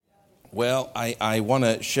Well, I want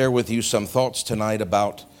to share with you some thoughts tonight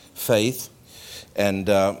about faith and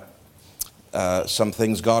some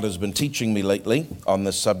things God has been teaching me lately on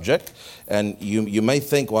this subject. And you may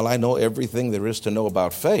think, well, I know everything there is to know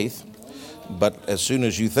about faith. But as soon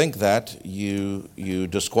as you think that, you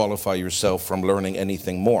disqualify yourself from learning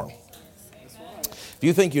anything more. If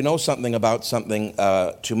you think you know something about something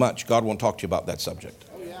too much, God won't talk to you about that subject.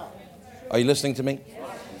 Are you listening to me?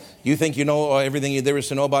 You think you know everything there is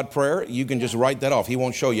to know about prayer? You can just write that off. He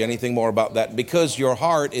won't show you anything more about that because your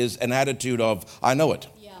heart is an attitude of, I know it.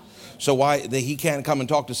 Yeah. So he can't come and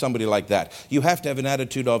talk to somebody like that. You have to have an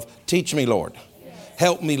attitude of, teach me, Lord.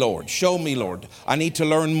 Help me, Lord. Show me, Lord. I need to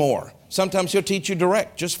learn more. Sometimes he'll teach you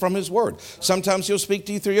direct, just from his word. Sometimes he'll speak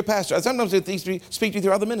to you through your pastor. Sometimes he'll speak to you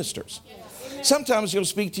through other ministers. Sometimes he'll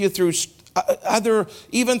speak to you through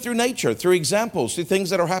even through nature, through examples, through things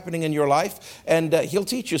that are happening in your life, and he'll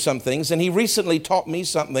teach you some things. And he recently taught me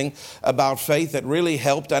something about faith that really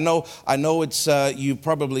helped. I know it's you've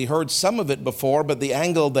probably heard some of it before, but the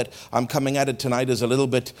angle that I'm coming at it tonight is a little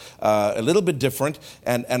bit different,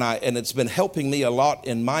 and it's been helping me a lot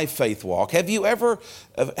in my faith walk. Have you ever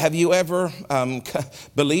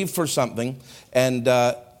believed for something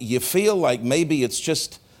and you feel like maybe it's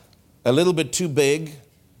just a little bit too big?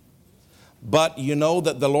 But you know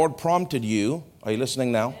that the Lord prompted you. Are you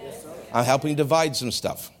listening now? Yes, I'm helping divide some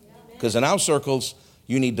stuff. Because in our circles,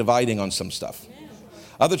 you need dividing on some stuff.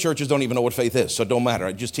 Other churches don't even know what faith is, so it don't matter.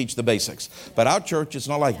 I just teach the basics. But our church, it's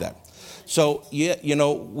not like that. So,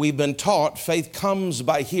 we've been taught faith comes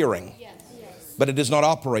by hearing. But it does not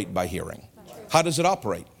operate by hearing. How does it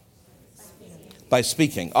operate? By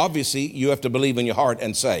speaking. Obviously, you have to believe in your heart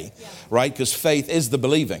and say, right? Because faith is the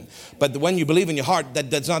believing. But when you believe in your heart,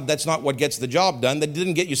 that's not what gets the job done. That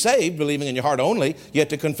didn't get you saved, believing in your heart only. You have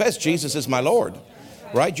to confess Jesus is my Lord,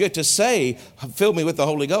 right? You have to say, fill me with the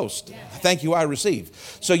Holy Ghost. Thank you, I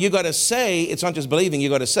receive. So you got to say, it's not just believing, you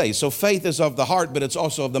got to say. So faith is of the heart, but it's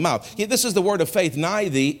also of the mouth. This is the word of faith, nigh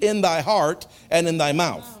thee, in thy heart and in thy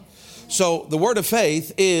mouth. So the word of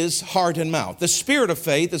faith is heart and mouth. The spirit of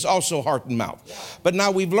faith is also heart and mouth. But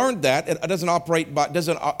now we've learned that it doesn't operate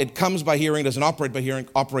it comes by hearing, doesn't operate by hearing,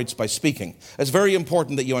 operates by speaking. It's very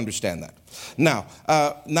important that you understand that.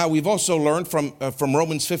 Now we've also learned from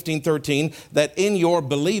Romans 15:13 that in your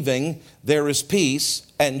believing there is peace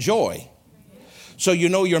and joy. So you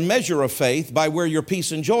know your measure of faith by where your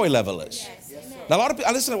peace and joy level is. Now a lot of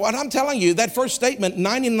people, listen to what I'm telling you, that first statement,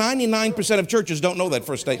 99% of churches don't know that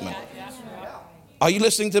first statement. Are you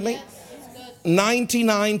listening to me?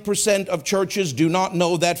 99% of churches do not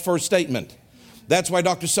know that first statement. That's why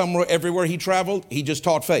Dr. Sumrall, everywhere he traveled, he just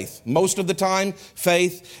taught faith. Most of the time,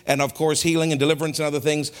 faith, and of course, healing and deliverance and other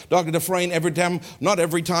things. Dr. Dufresne, every time, not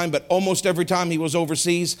every time, but almost every time he was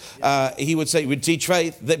overseas, he would say, we'd teach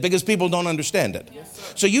faith, because people don't understand it.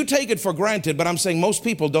 So you take it for granted, but I'm saying most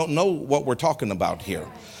people don't know what we're talking about here.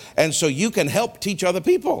 And so you can help teach other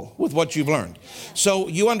people with what you've learned. So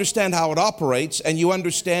you understand how it operates and you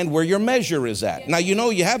understand where your measure is at. Now, you know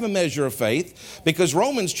you have a measure of faith because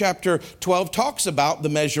Romans chapter 12 talks about the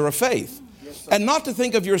measure of faith. And not to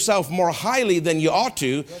think of yourself more highly than you ought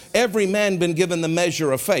to. Every man been given the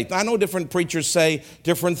measure of faith. I know different preachers say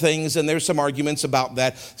different things, and there's some arguments about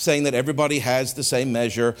that, saying that everybody has the same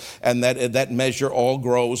measure and that measure all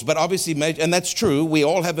grows. But obviously, and that's true, we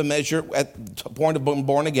all have a measure at the point of being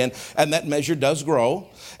born again, and that measure does grow.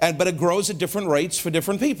 But it grows at different rates for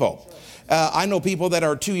different people. I know people that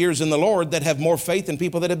are 2 years in the Lord that have more faith than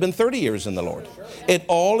people that have been 30 years in the Lord. It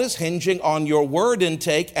all is hinging on your word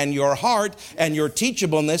intake and your heart and your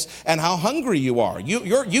teachableness and how hungry you are.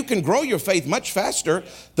 You can grow your faith much faster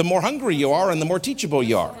the more hungry you are and the more teachable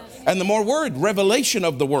you are. And the more revelation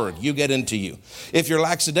of the word you get into you. If you're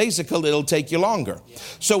lackadaisical, it'll take you longer.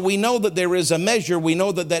 So we know that there is a measure. We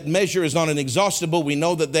know that measure is not inexhaustible. We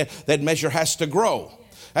know that measure has to grow.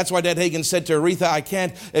 That's why Dad Hagin said to Aretha, I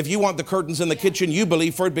can't, if you want the curtains in the kitchen, you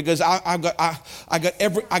believe for it because I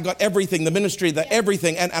got everything, the ministry,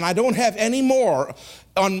 everything, and I don't have any more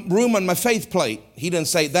room on my faith plate. He didn't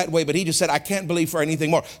say it that way, but he just said, I can't believe for anything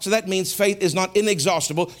more. So that means faith is not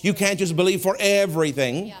inexhaustible. You can't just believe for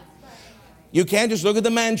everything. You can't just look at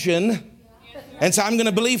the mansion and say, I'm going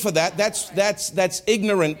to believe for that. That's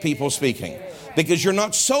ignorant people speaking. because you're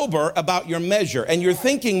not sober about your measure and you're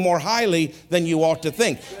thinking more highly than you ought to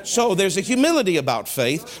think. So there's a humility about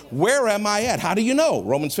faith. Where am I at? How do you know?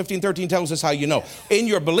 Romans 15:13 tells us how you know. In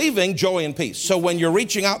your believing, joy and peace. So when you're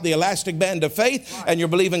reaching out the elastic band of faith and you're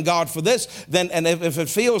believing God for this, then and if it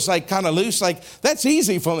feels like kind of loose, like that's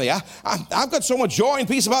easy for me. I've got so much joy and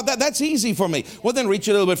peace about that. That's easy for me. Well, then reach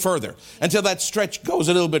a little bit further until that stretch goes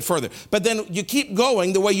a little bit further. But then you keep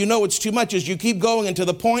going. The way you know it's too much is you keep going until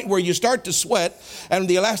the point where you start to sweat and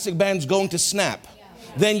the elastic band's going to snap.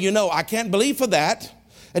 Then you know, I can't believe for that.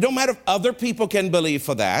 It don't matter if other people can believe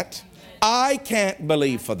for that. I can't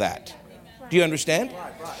believe for that. Do you understand?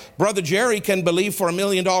 Brother Jerry can believe for $1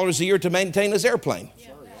 million a year to maintain his airplane.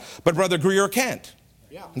 But Brother Greer can't.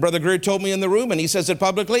 Brother Greer told me in the room, and he says it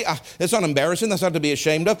publicly. It's not embarrassing. That's not to be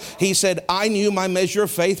ashamed of. He said, I knew my measure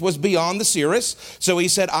of faith was beyond the Cirrus. So he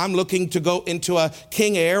said, I'm looking to go into a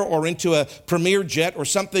King Air or into a Premier Jet or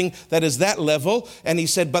something that is that level. And he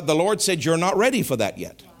said, but the Lord said, you're not ready for that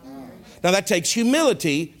yet. Now that takes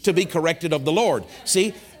humility to be corrected of the Lord.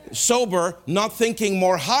 See, sober, not thinking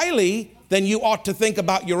more highly than you ought to think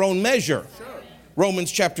about your own measure.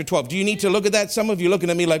 Romans chapter 12. Do you need to look at that? Some of you looking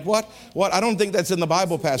at me like, what? What? I don't think that's in the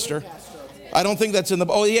Bible, Pastor. I don't think that's in the,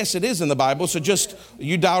 oh yes, it is in the Bible. So just,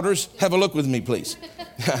 you doubters, have a look with me, please.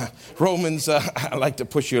 Romans, I like to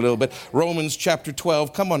push you a little bit. Romans chapter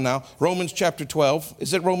 12. Come on now. Romans chapter 12.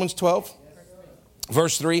 Is it Romans 12?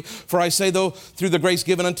 Verse 3, for I say, though, through the grace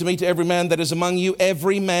given unto me to every man that is among you,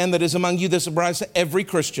 every man that is among you, this is every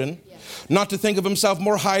Christian, not to think of himself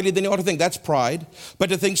more highly than he ought to think. That's pride. But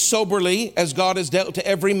to think soberly as God has dealt to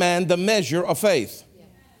every man the measure of faith.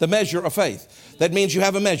 The measure of faith. That means you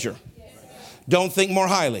have a measure. Don't think more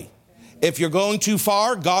highly. If you're going too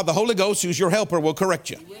far, God, the Holy Ghost, who's your helper, will correct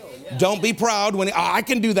you. Don't be proud when, I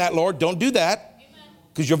can do that, Lord. Don't do that.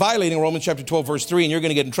 Because you're violating Romans chapter 12, verse 3, and you're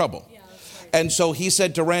going to get in trouble. And so he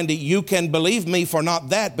said to Randy, you can believe me for not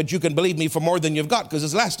that, but you can believe me for more than you've got because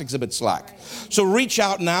his elastic's a bit slack. So reach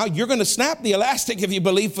out now. You're going to snap the elastic if you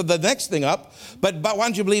believe for the next thing up. But why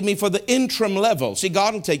don't you believe me for the interim level? See,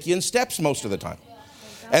 God will take you in steps most of the time.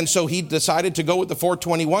 And so he decided to go with the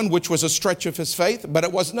 421, which was a stretch of his faith, but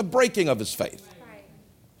it wasn't a breaking of his faith.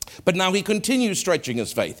 But now he continues stretching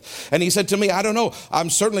his faith. And he said to me, I don't know, I'm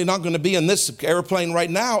certainly not going to be in this airplane right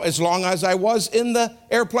now as long as I was in the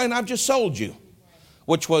airplane I've just sold you,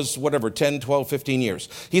 which was whatever, 10, 12, 15 years.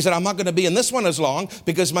 He said, I'm not going to be in this one as long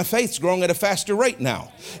because my faith's growing at a faster rate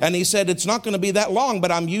now. And he said, it's not going to be that long,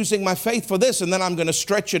 but I'm using my faith for this. And then I'm going to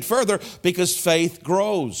stretch it further because faith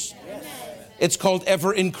grows. It's called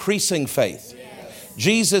ever increasing faith.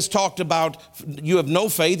 Jesus talked about, you have no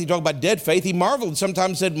faith. He talked about dead faith. He marveled and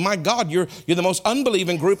sometimes said, my God, you're the most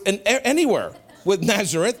unbelieving group anywhere with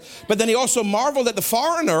Nazareth. But then he also marveled at the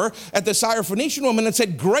foreigner, at the Syrophoenician woman, and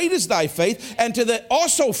said, great is thy faith. And to the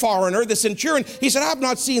also foreigner, the centurion, he said, I've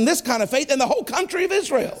not seen this kind of faith in the whole country of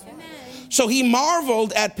Israel. Amen. So he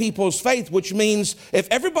marveled at people's faith, which means if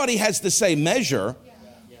everybody has the same measure,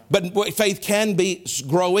 but faith can be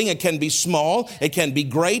growing, it can be small, it can be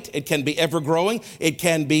great, it can be ever growing, it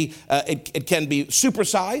can be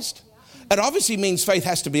supersized. It obviously means faith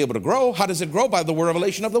has to be able to grow. How does it grow? By the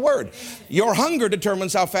revelation of the word. Your hunger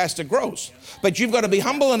determines how fast it grows. But you've got to be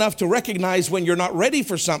humble enough to recognize when you're not ready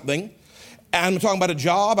for something. And I'm talking about a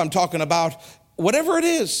job, I'm talking about whatever it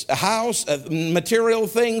is, a house, material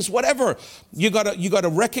things, whatever. You got to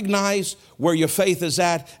recognize where your faith is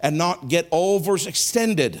at and not get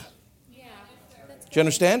overextended. Yeah. Do you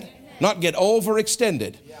understand? Not get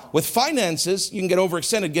overextended. With finances, you can get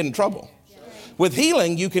overextended, get in trouble. With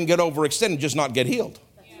healing, you can get overextended, just not get healed.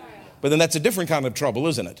 But then that's a different kind of trouble,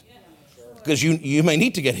 isn't it? Because you may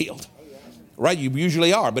need to get healed. Right? You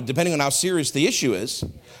usually are, but depending on how serious the issue is.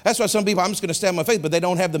 That's why some people, I'm just going to stand my faith, but they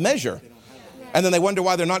don't have the measure. And then they wonder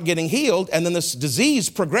why they're not getting healed. And then this disease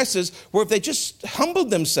progresses where if they just humbled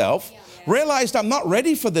themselves, realized I'm not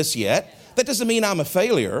ready for this yet, that doesn't mean I'm a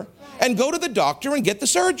failure, and go to the doctor and get the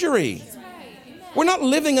surgery. We're not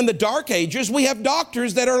living in the dark ages. We have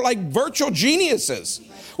doctors that are like virtual geniuses.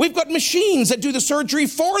 We've got machines that do the surgery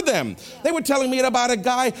for them. They were telling me about a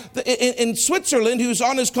guy in Switzerland who's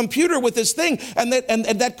on his computer with this thing, and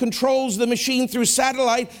that controls the machine through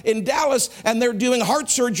satellite in Dallas, and they're doing heart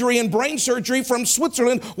surgery and brain surgery from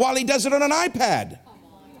Switzerland while he does it on an iPad.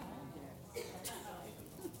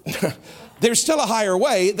 There's still a higher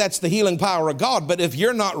way. That's the healing power of God. But if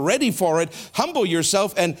you're not ready for it, humble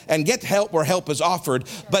yourself and get help where help is offered.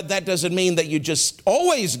 But that doesn't mean that you just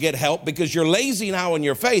always get help because you're lazy now in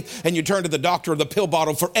your faith and you turn to the doctor or the pill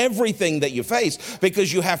bottle for everything that you face,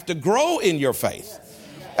 because you have to grow in your faith.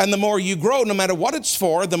 And the more you grow, no matter what it's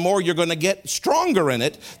for, the more you're going to get stronger in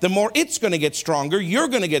it. The more it's going to get stronger, you're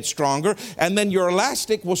going to get stronger. And then your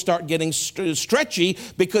elastic will start getting stretchy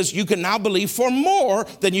because you can now believe for more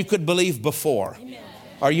than you could believe before. Amen.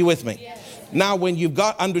 Are you with me? Yes. Now, when you've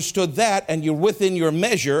got understood that and you're within your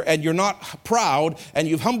measure and you're not proud and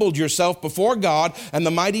you've humbled yourself before God, and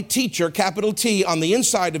the mighty teacher, capital T, on the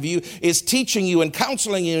inside of you is teaching you and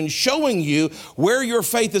counseling you and showing you where your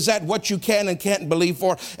faith is at, what you can and can't believe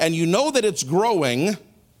for, and you know that it's growing.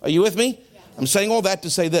 Are you with me? Yeah. I'm saying all that to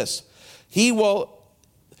say this.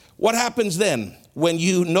 What happens then when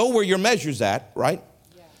you know where your measure's at, right?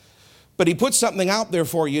 Yeah. But he puts something out there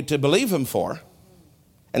for you to believe him for.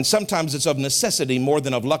 And sometimes it's of necessity more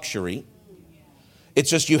than of luxury. It's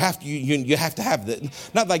just you have to have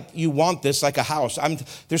that. Not like you want this like a house.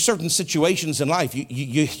 There's certain situations in life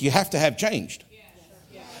you have to have changed.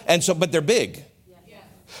 And so, but they're big.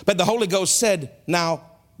 But the Holy Ghost said,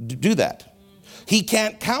 now do that. He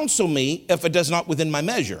can't counsel me if it does not within my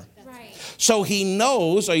measure. So he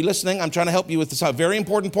knows, are you listening? I'm trying to help you with this very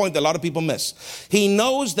important point that a lot of people miss. He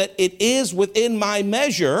knows that it is within my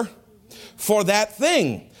measure for that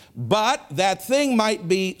thing, but that thing might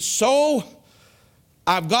be so,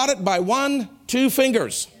 I've got it by 1-2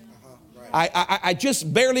 fingers. I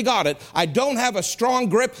just barely got it. I don't have a strong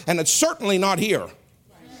grip, and it's certainly not here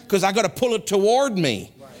because I got to pull it toward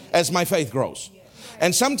me as my faith grows.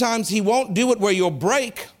 And sometimes he won't do it where you'll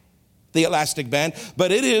break the elastic band,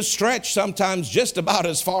 but it is stretched sometimes just about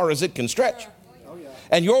as far as it can stretch.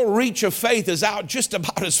 And your reach of faith is out just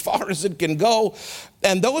about as far as it can go.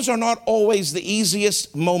 And those are not always the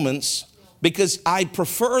easiest moments, because I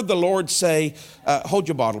prefer the Lord say, hold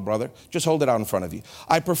your bottle, brother. Just hold it out in front of you.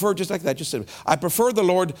 I prefer, just like that, I prefer the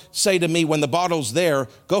Lord say to me when the bottle's there,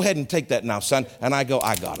 go ahead and take that now, son. And I go,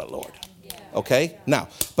 I got it, Lord. Okay? Now,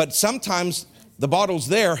 but sometimes the bottle's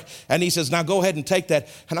there and he says, now go ahead and take that.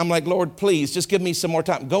 And I'm like, Lord, please, just give me some more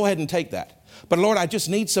time. Go ahead and take that. But Lord, I just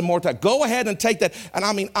need some more time. Go ahead and take that. And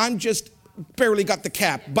I mean, I'm just barely got the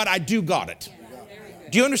cap, but I do got it.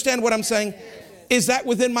 Do you understand what I'm saying? Is that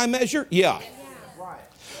within my measure? Yeah.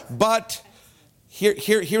 But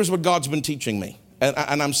here's what God's been teaching me.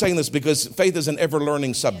 And I'm saying this because faith is an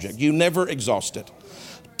ever-learning subject. You never exhaust it.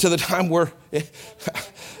 To the time where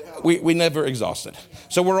we never exhaust it.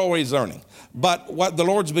 So we're always learning. But what the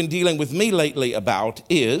Lord's been dealing with me lately about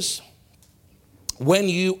is when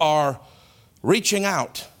you are reaching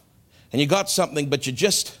out and you got something, but you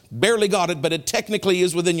just barely got it, but it technically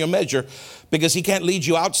is within your measure, because he can't lead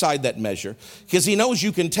you outside that measure, because he knows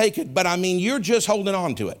you can take it, but I mean, you're just holding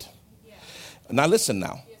on to it. Yeah. Now listen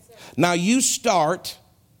now. Yes, now you start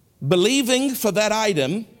believing for that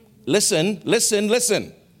item. Listen.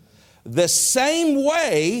 The same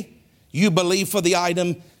way you believe for the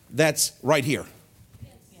item that's right here.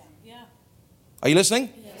 Yeah. Are you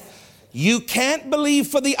listening? You can't believe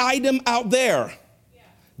for the item out there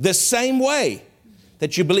the same way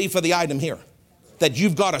that you believe for the item here, that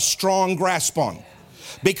you've got a strong grasp on,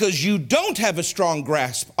 because you don't have a strong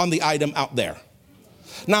grasp on the item out there.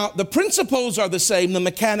 Now, the principles are the same, the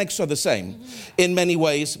mechanics are the same in many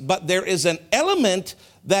ways, but there is an element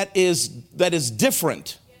that is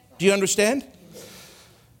different. Do you understand?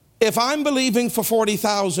 If I'm believing for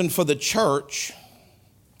 40,000 for the church,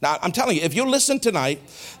 now, I'm telling you, if you listen tonight,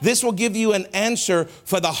 this will give you an answer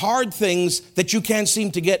for the hard things that you can't seem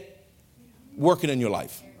to get working in your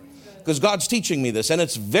life. Because God's teaching me this, and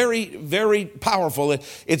it's very, very powerful.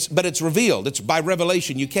 But it's revealed. It's by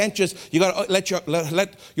revelation. You can't just, you got to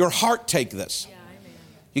let your heart take this.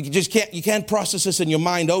 You just can't process this in your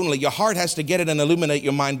mind only. Your heart has to get it and illuminate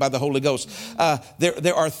your mind by the Holy Ghost.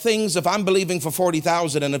 There are things, if I'm believing for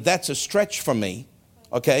 40,000, and if that's a stretch for me,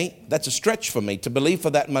 okay, that's a stretch for me to believe for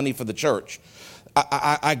that money for the church.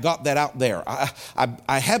 I got that out there.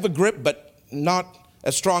 I have a grip, but not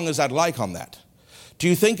as strong as I'd like on that. Do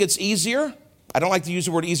you think it's easier? I don't like to use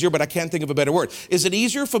the word easier, but I can't think of a better word. Is it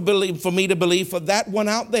easier for me to believe for that one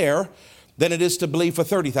out there than it is to believe for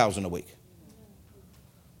 30,000 a week?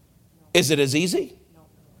 Is it as easy?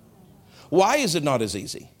 Why is it not as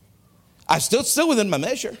easy? I'm still within my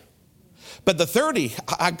measure. But the 30,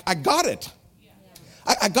 I got it.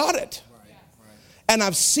 I got it. And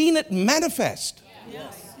I've seen it manifest.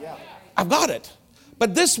 I've got it.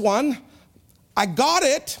 But this one, I got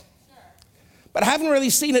it, but I haven't really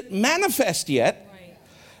seen it manifest yet.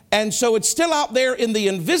 And so it's still out there in the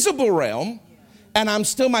invisible realm. And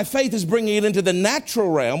my faith is bringing it into the natural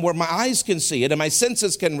realm where my eyes can see it and my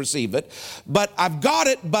senses can receive it. But I've got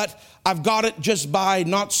it just by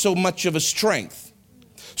not so much of a strength.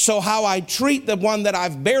 So how I treat the one that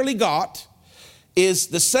I've barely got is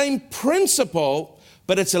the same principle,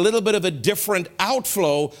 but it's a little bit of a different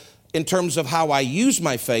outflow in terms of how I use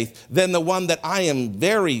my faith than the one that I am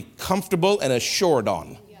very comfortable and assured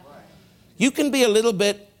on. You can be a little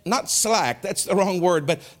bit, not slack, that's the wrong word,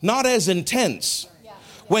 but not as intense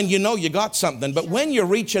when you know you got something. But when you're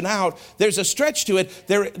reaching out, there's a stretch to it.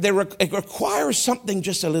 It requires something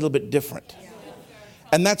just a little bit different.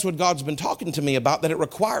 And that's what God's been talking to me about, that it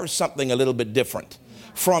requires something a little bit different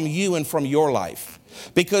from you and from your life.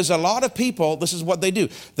 Because a lot of people, this is what they do.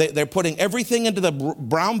 They're putting everything into the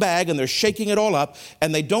brown bag and they're shaking it all up,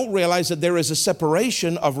 and they don't realize that there is a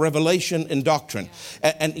separation of revelation and doctrine.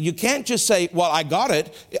 And you can't just say, well, I got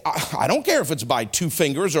it. I don't care if it's by 2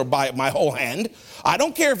 fingers or by my whole hand. I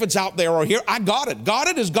don't care if it's out there or here. I got it. Got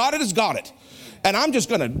it is got it is got it. And I'm just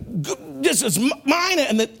going to, this is mine.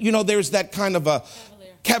 And that, there's that kind of a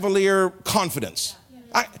cavalier confidence.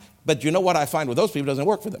 But you know what I find with those people? It doesn't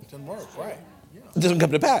work for them. Doesn't work, right. It doesn't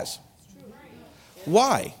come to pass.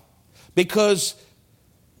 Why? Because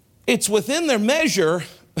it's within their measure,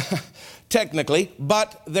 technically,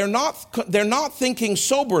 but they're not thinking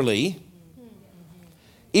soberly,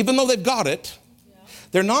 even though they've got it.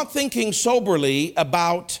 They're not thinking soberly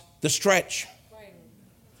about the stretch.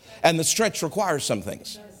 And the stretch requires some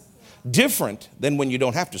things. Different than when you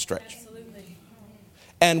don't have to stretch.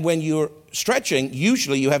 And when you're stretching,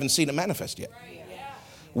 usually you haven't seen it manifest yet.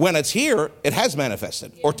 When it's here, it has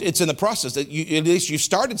manifested, or it's in the process that at least you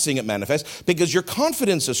started seeing it manifest because your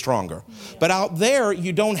confidence is stronger. But out there,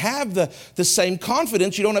 you don't have the same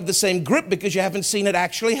confidence. You don't have the same grip because you haven't seen it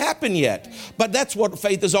actually happen yet. But that's what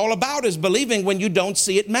faith is all about, is believing when you don't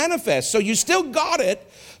see it manifest. So you still got it,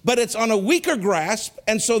 but it's on a weaker grasp.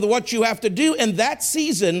 And so what you have to do in that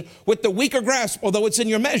season with the weaker grasp, although it's in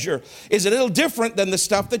your measure, is a little different than the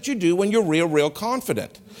stuff that you do when you're real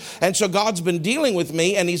confident. And so God's been dealing with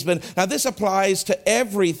me, and now this applies to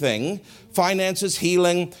everything, finances,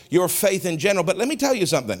 healing, your faith in general. But let me tell you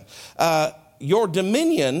something. Your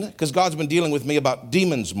dominion, because God's been dealing with me about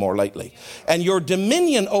demons more lately, and your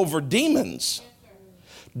dominion over demons,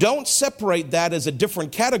 don't separate that as a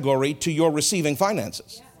different category to your receiving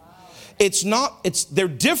finances. They're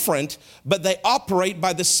different, but they operate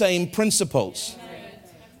by the same principles.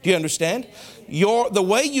 Do you understand? The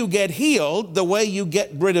way you get healed, the way you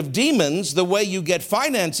get rid of demons, the way you get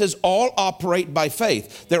finances, all operate by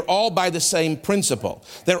faith. They're all by the same principle.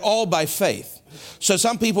 They're all by faith. So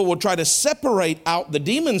some people will try to separate out the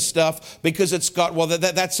demon stuff because it's got, well,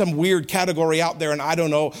 that's some weird category out there, and I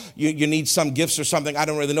don't know, you need some gifts or something, I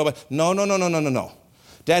don't really know. But no.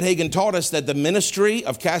 Dad Hagin taught us that the ministry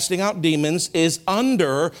of casting out demons is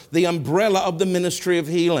under the umbrella of the ministry of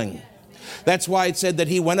healing. That's why it said that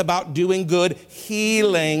he went about doing good,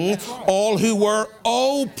 healing all who were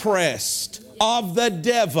oppressed of the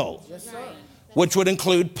devil, which would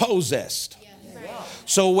include possessed.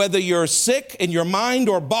 So whether you're sick in your mind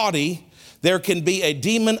or body, there can be a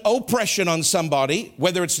demon oppression on somebody,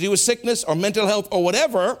 whether it's to do with sickness or mental health or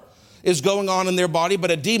whatever is going on in their body. But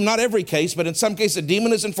a demon, not every case, but in some cases a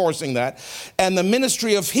demon is enforcing that. And the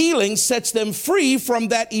ministry of healing sets them free from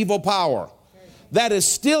that evil power. That is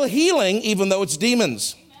still healing, even though it's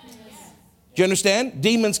demons. Do you understand?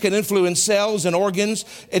 Demons can influence cells and organs.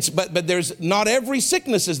 But there's not every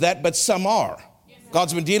sickness is that, but some are.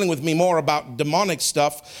 God's been dealing with me more about demonic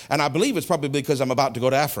stuff, and I believe it's probably because I'm about to go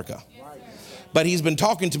to Africa. But he's been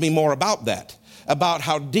talking to me more about that, about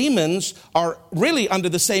how demons are really under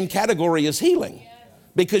the same category as healing.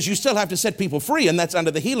 Because you still have to set people free, and that's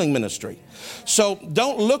under the healing ministry. So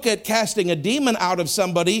don't look at casting a demon out of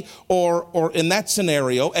somebody or in that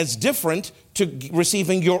scenario as different to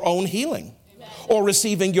receiving your own healing or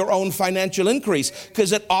receiving your own financial increase,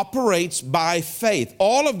 because it operates by faith.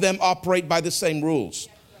 All of them operate by the same rules.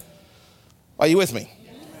 Are you with me?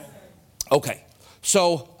 Okay.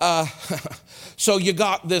 So you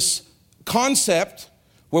got this concept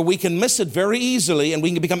where we can miss it very easily, and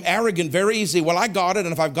we can become arrogant very easily. Well, I got it,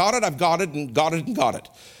 and if I've got it, I've got it, and got it, and got it.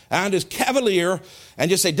 And just cavalier, and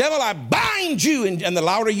just say, devil, I bind you. And the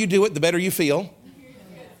louder you do it, the better you feel,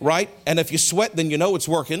 right? And if you sweat, then you know it's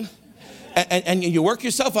working. And you work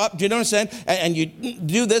yourself up, do you understand? And you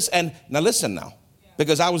do this, and now listen now.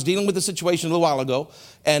 Because I was dealing with the situation a little while ago,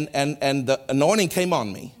 and the anointing came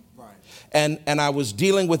on me. And I was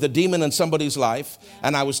dealing with a demon in somebody's life,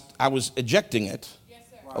 and I was ejecting it.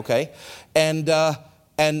 Okay, and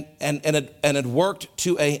it worked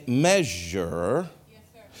to a measure,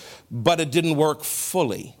 but it didn't work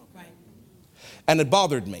fully, and it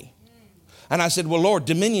bothered me. And I said, "Well, Lord,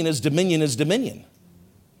 dominion is dominion is dominion."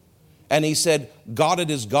 And He said, "God it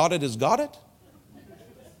is God it is God it."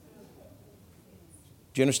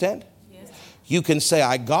 Do you understand? Yes. You can say,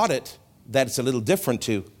 "I got it." that's a little different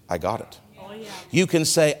to, I got it. You can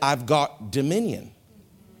say, I've got dominion.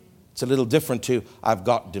 It's a little different to, I've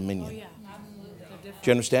got dominion. Do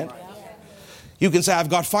you understand? You can say, I've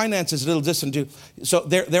got finances, a little different to. So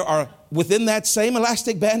there are, within that same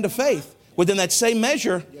elastic band of faith, within that same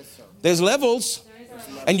measure, there's levels.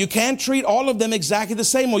 And you can't treat all of them exactly the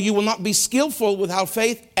same, or you will not be skillful without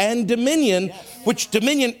faith and dominion, which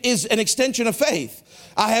dominion is an extension of faith.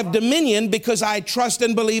 I have dominion because I trust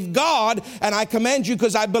and believe God, and I command you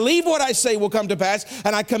because I believe what I say will come to pass,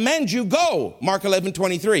 and I command you, go. Mark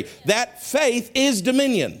 11:23. That faith is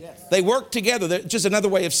dominion. They work together. They're just another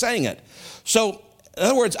way of saying it. So, in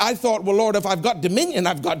other words, I thought, well, Lord, if I've got dominion,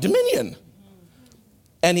 I've got dominion.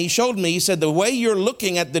 And he showed me, he said, the way you're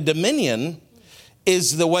looking at the dominion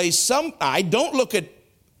is the way I don't look at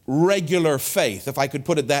regular faith, if I could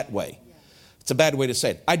put it that way. It's a bad way to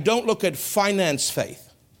say it. I don't look at finance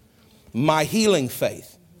faith, my healing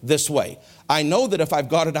faith, this way. I know that if I've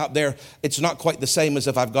got it out there, it's not quite the same as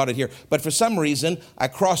if I've got it here. But for some reason, I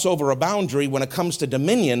cross over a boundary when it comes to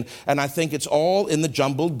dominion, and I think it's all in the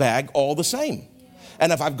jumbled bag, all the same.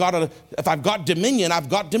 And if I've got dominion, I've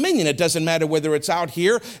got dominion. It doesn't matter whether it's out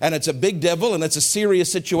here and it's a big devil and it's a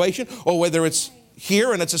serious situation, or whether it's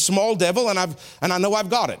here and it's a small devil and I know I've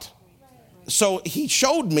got it. So he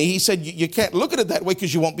showed me, he said, you can't look at it that way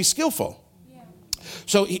because you won't be skillful.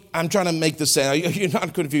 So I'm trying to make this sense. You're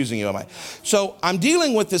not confusing you, am I? So I'm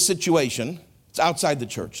dealing with this situation. It's outside the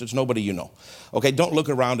church. It's nobody you know. Okay, don't look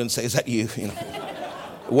around and say, is that you? You know.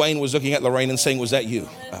 Wayne was looking at Lorraine and saying, was that you?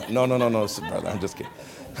 No, brother, I'm just kidding.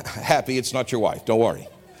 Happy it's not your wife. Don't worry.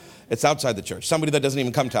 It's outside the church. Somebody that doesn't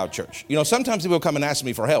even come to our church. You know, sometimes people come and ask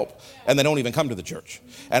me for help and they don't even come to the church.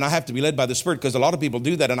 And I have to be led by the Spirit, because a lot of people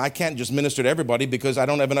do that, and I can't just minister to everybody because I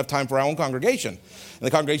don't have enough time for our own congregation. And the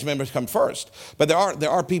congregation members come first. But there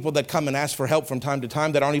are people that come and ask for help from time to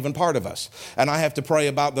time that aren't even part of us. And I have to pray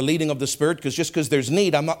about the leading of the Spirit, because just because there's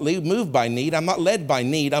need, I'm not moved by need. I'm not led by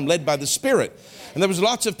need. I'm led by the Spirit. And there was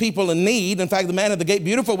lots of people in need. In fact, the man at the gate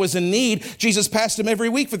beautiful was in need. Jesus passed him every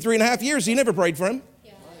week for 3.5 years. He never prayed for him.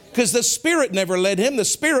 Because the Spirit never led him. The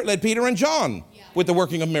Spirit led Peter and John with the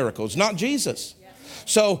working of miracles, not Jesus.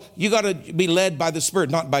 So you got to be led by the Spirit,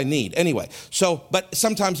 not by need. Anyway, so, but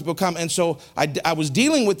sometimes people come, and so I was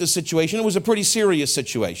dealing with the situation. It was a pretty serious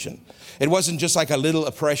situation. It wasn't just like a little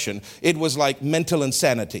oppression. It was like mental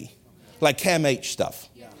insanity, like Cam H stuff.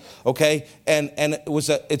 Okay? And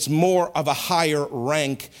it's more of a higher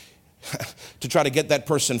rank to try to get that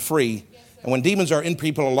person free. And when demons are in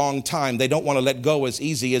people a long time, they don't want to let go as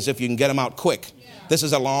easy as if you can get them out quick. This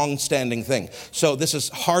is a long-standing thing. So this is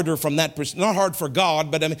harder from that person. Not hard for God,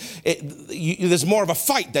 but I mean, there's more of a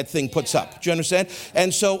fight that thing puts up. Do you understand?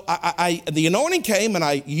 And so the anointing came, and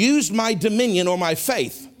I used my dominion or my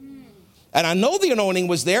faith. And I know the anointing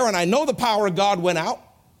was there, and I know the power of God went out.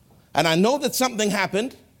 And I know that something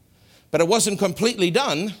happened, but it wasn't completely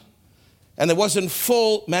done. And there wasn't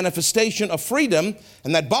full manifestation of freedom.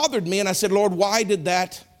 And that bothered me. And I said, Lord, why did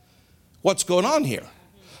that? What's going on here?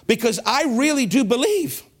 Because I really do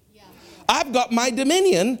believe. I've got my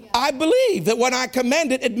dominion. I believe that when I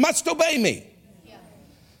command it, it must obey me.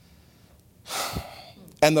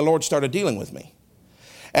 And the Lord started dealing with me.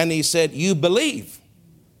 And he said, you believe.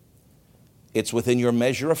 It's within your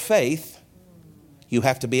measure of faith. You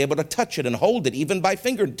have to be able to touch it and hold it, even by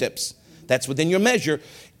fingertips. That's within your measure.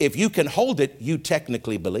 If you can hold it, you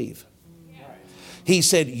technically believe. He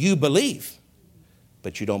said, you believe,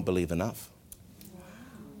 but you don't believe enough.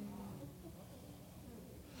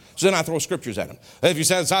 So then I throw scriptures at him. If you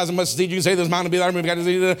say the size of mustard seed, you can say this mountain be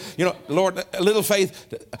there. You know, Lord, a little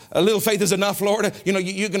faith is enough, Lord. You know,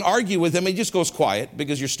 you can argue with him. He just goes quiet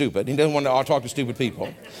because you're stupid. He doesn't want to talk to stupid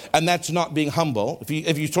people. And that's not being humble.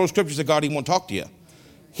 If you throw scriptures at God, he won't talk to you.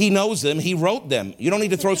 He knows them. He wrote them. You don't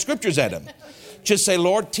need to throw scriptures at him. Just say,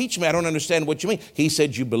 Lord, teach me. I don't understand what you mean. He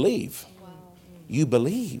said, you believe. You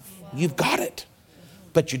believe. You've got it.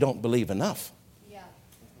 But you don't believe enough.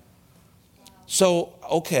 So,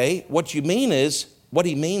 okay, what he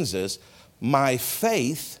means is my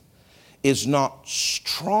faith is not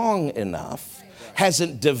strong enough,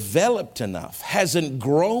 hasn't developed enough, hasn't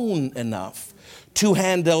grown enough to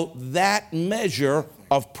handle that measure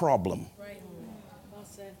of problem.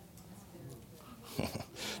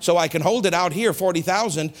 So I can hold it out here,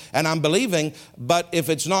 40,000, and I'm believing, but if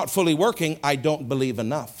it's not fully working, I don't believe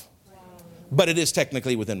enough. But it is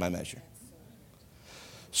technically within my measure.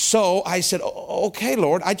 So I said, okay,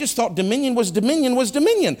 Lord, I just thought dominion was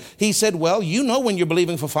dominion. He said, well, you know, when you're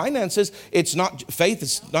believing for finances, it's not faith.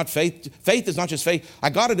 It's not faith. Faith is not just faith. I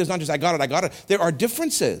got it is not just I got it. There are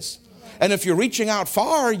differences. And if you're reaching out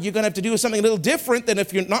far, you're going to have to do something a little different than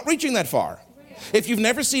if you're not reaching that far. If you've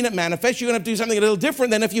never seen it manifest, you're going to have to do something a little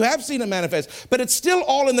different than if you have seen it manifest. But it's still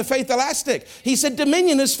all in the faith elastic. He said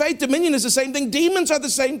dominion is faith. Dominion is the same thing. Demons are the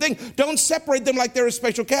same thing. Don't separate them like they're a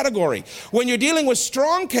special category. When you're dealing with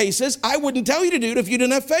strong cases, I wouldn't tell you to do it if you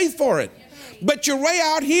didn't have faith for it. But you're way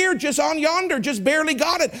out here, just on yonder, just barely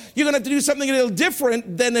got it. You're going to have to do something a little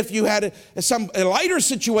different than if you had a lighter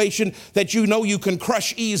situation that you know you can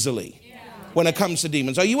crush easily when it comes to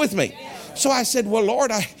demons. Are you with me? So I said, well,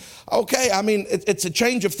 Lord, it's a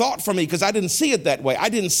change of thought for me because I didn't see it that way. I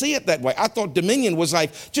didn't see it that way. I thought dominion was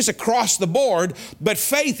like just across the board, but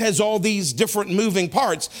faith has all these different moving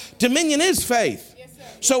parts. Dominion is faith.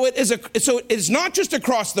 So it's not just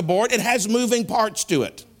across the board. It has moving parts to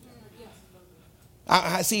it.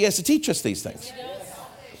 I see he has to teach us these things.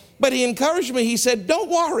 But he encouraged me. He said, don't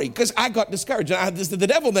worry, because I got discouraged.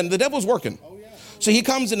 The devil's working. So he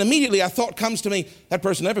comes and immediately a thought comes to me, that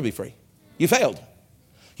person will never be free. You failed.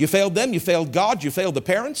 You failed them. You failed God. You failed the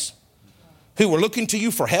parents who were looking to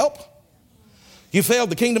you for help. You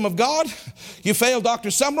failed the kingdom of God. You failed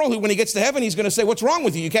Dr. Summerall, who when he gets to heaven, he's going to say, what's wrong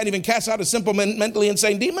with you? You can't even cast out a simple mentally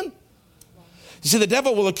insane demon. You see, the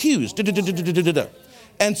devil will accuse.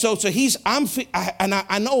 And so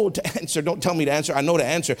I know to answer. Don't tell me to answer. I know to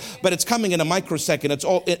answer. But it's coming in a microsecond. It's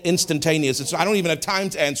all instantaneous. I don't even have time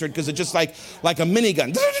to answer it because it's just like a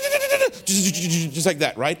minigun. Just like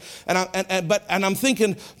that, right? And I'm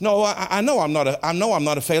thinking, no, I know I'm not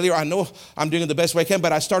a failure. I know I'm doing it the best way I can.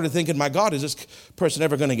 But I started thinking, my God, is this person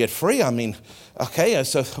ever going to get free? I mean, okay,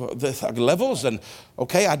 so the levels, and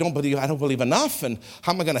okay, I don't believe enough. And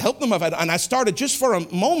how am I going to help them? And I started just for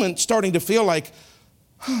a moment starting to feel like,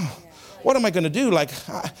 what am I going to do? Like,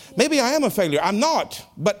 maybe I am a failure. I'm not,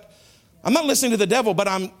 but I'm not listening to the devil, but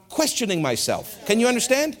I'm questioning myself. Can you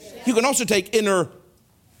understand? You can also take inner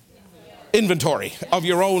inventory of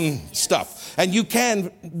your own stuff. And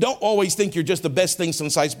don't always think you're just the best thing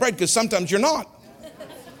since sliced bread, because sometimes you're not.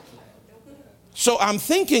 So I'm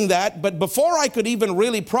thinking that, but before I could even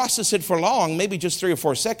really process it for long, maybe just 3 or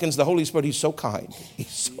 4 seconds, the Holy Spirit, he's so kind.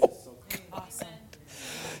 He's so kind.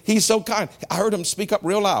 He's so kind. I heard him speak up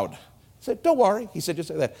real loud. I said, don't worry. He said, just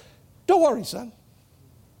say that. Don't worry, son.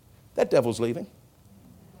 That devil's leaving.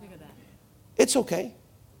 Look at that. It's okay.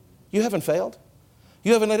 You haven't failed.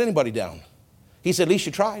 You haven't let anybody down. He said, at least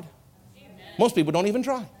you tried. Amen. Most people don't even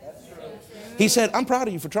try. He said, I'm proud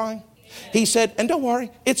of you for trying. He said, and don't worry,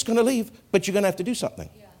 it's going to leave, but you're going to have to do something.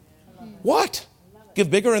 What? Give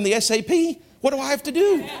bigger in the SAP? What do I have to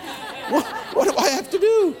do? What do I have to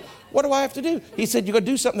do? What do I have to do? He said, you got to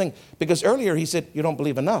do something. Because earlier he said, you don't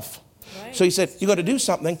believe enough. Right. So he said, you got to do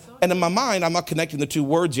something. And in my mind, I'm not connecting the two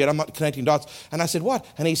words yet. I'm not connecting dots. And I said, what?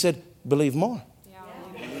 And he said, believe more. Yeah.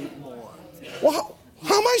 Believe more. Well,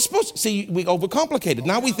 how am I supposed to? See, we overcomplicated.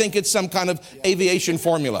 Now we think it's some kind of aviation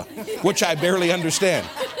formula, which I barely understand.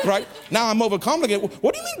 Right? Now I'm overcomplicated.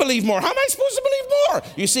 What do you mean believe more? How am I supposed to believe more?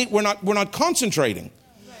 You see, we're not concentrating.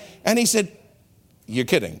 And he said, you're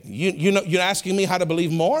kidding. You know, you're asking me how to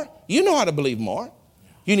believe more? You know how to believe more.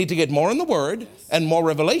 You need to get more in the Word and more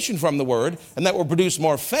revelation from the Word, and that will produce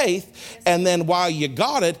more faith. And then while you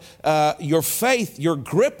got it, your faith, your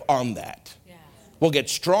grip on that will get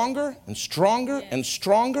stronger and stronger and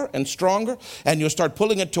stronger and stronger, and you'll start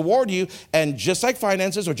pulling it toward you. And just like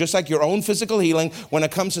finances or just like your own physical healing, when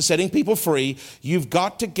it comes to setting people free, you've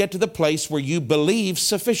got to get to the place where you believe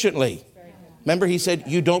sufficiently. Remember, he said,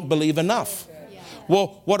 you don't believe enough.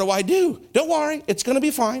 Well, what do? Don't worry. It's going to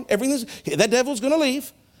be fine. That devil's going to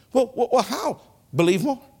leave. Well, how? Believe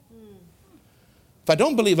more. If I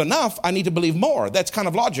don't believe enough, I need to believe more. That's kind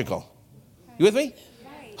of logical. You with me?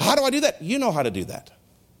 How do I do that? You know how to do that.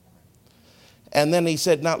 And then he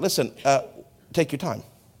said, now listen, take your time.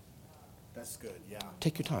 That's good, yeah.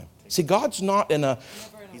 Take your time. See, God's not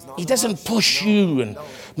he doesn't push you and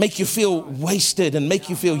make you feel wasted and make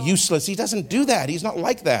you feel useless. He doesn't do that. He's not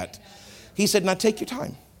like that. He said, now take your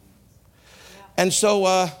time. And so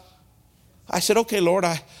I said, okay, Lord,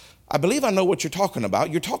 I believe I know what you're talking about.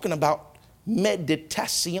 You're talking about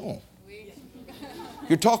meditation.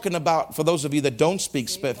 You're talking about, for those of you that don't speak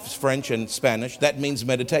French and Spanish, that means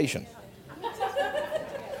meditation.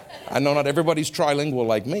 I know not everybody's trilingual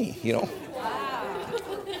like me, you know.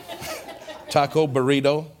 Taco,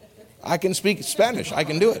 burrito. I can speak Spanish. I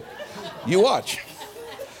can do it. You watch.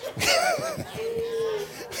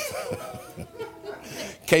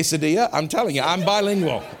 Quesadilla, I'm telling you, I'm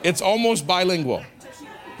bilingual. It's almost bilingual.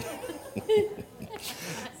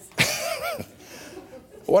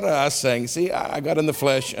 What are I saying? See, I got in the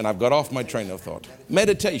flesh and I've got off my train of thought.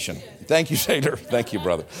 Meditation. Thank you, Sailor. Thank you,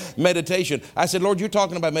 brother. Meditation. I said, Lord, you're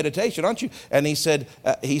talking about meditation, aren't you? And he said,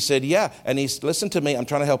 yeah. And listen to me. I'm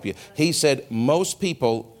trying to help you. He said, most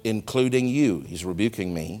people, including you, he's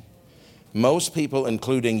rebuking me. Most people,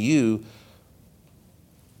 including you.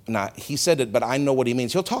 Now, he said it, but I know what he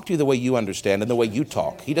means. He'll talk to you the way you understand and the way you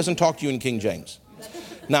talk. He doesn't talk to you in King James.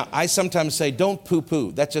 Now, I sometimes say, don't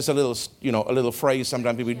poo-poo. That's just a little phrase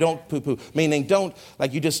sometimes people, don't poo-poo. Meaning don't,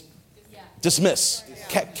 like you just dismiss,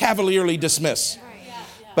 cavalierly dismiss.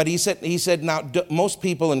 But he said, now, most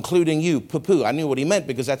people, including you, poo-poo. I knew what he meant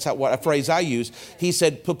because that's what a phrase I use. He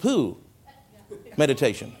said, poo-poo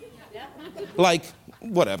meditation. Like,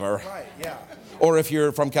 whatever. Or if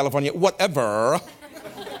you're from California, whatever.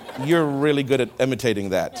 You're really good at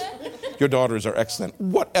imitating that. Your daughters are excellent.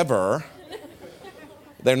 Whatever.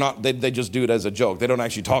 They're not, they just do it as a joke. They don't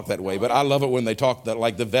actually talk that way, but I love it when they talk that,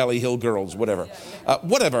 like the Valley Hill Girls, whatever.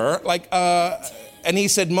 And he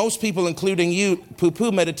said, most people, including you,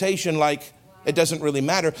 poo-poo meditation like it doesn't really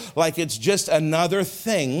matter, like it's just another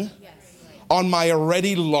thing on my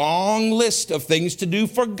already long list of things to do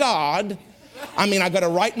for God. I mean, I got to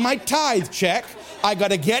write my tithe check. I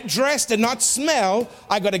got to get dressed and not smell.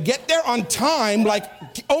 I got to get there on time. Like,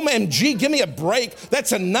 OMG, give me a break.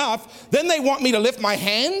 That's enough. Then they want me to lift my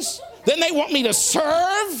hands. Then they want me to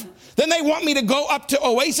serve. Then they want me to go up to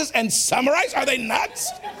Oasis and summarize. Are they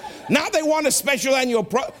nuts? Now they want a special annual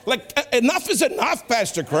enough is enough,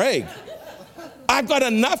 Pastor Craig. I've got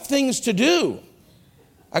enough things to do.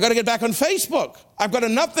 I got to get back on Facebook. I've got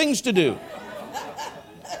enough things to do.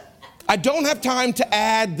 I don't have time to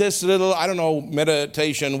add this little,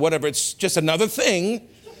 meditation, whatever. It's just another thing.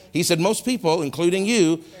 He said, most people, including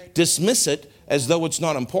you, dismiss it as though it's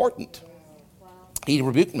not important. He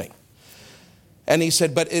rebuked me. And he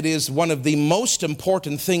said, but it is one of the most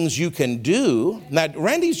important things you can do. Now,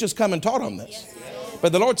 Randy's just come and taught on this.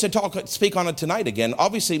 But the Lord said, speak on it tonight again.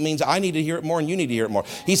 Obviously, it means I need to hear it more and you need to hear it more.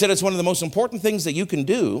 He said it's one of the most important things that you can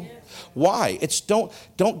do. Why? It's don't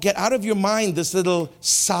get out of your mind this little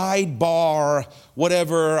sidebar,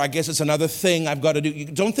 whatever. I guess it's another thing I've got to do. You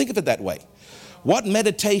don't think of it that way. What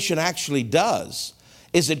meditation actually does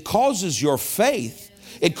is it causes your faith,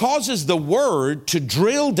 it causes the word to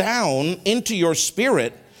drill down into your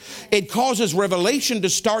spirit. It causes revelation to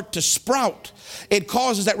start to sprout. It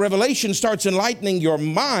causes that revelation starts enlightening your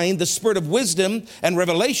mind, the spirit of wisdom and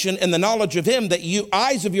revelation and the knowledge of Him, that you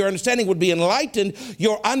eyes of your understanding would be enlightened.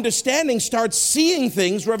 Your understanding starts seeing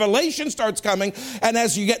things. Revelation starts coming. And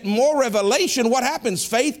as you get more revelation, what happens?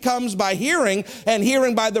 Faith comes by hearing, and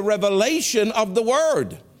hearing by the revelation of the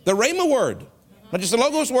word, the Rhema word, not just the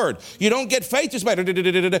Logos word. You don't get faith just by,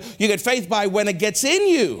 you get faith by when it gets in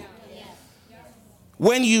you.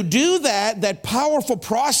 When you do that powerful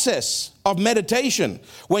process of meditation,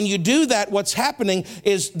 when you do that, what's happening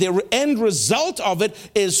is the end result of it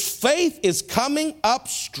is faith is coming up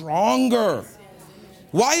stronger.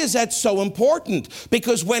 Why is that so important?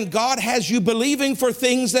 Because when God has you believing for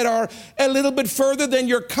things that are a little bit further than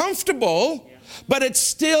you're comfortable, but it's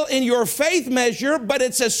still in your faith measure, but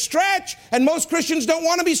it's a stretch, and most Christians don't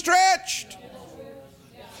want to be stretched.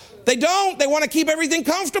 They don't. They want to keep everything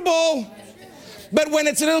comfortable. But when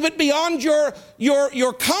it's a little bit beyond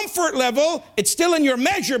your comfort level, it's still in your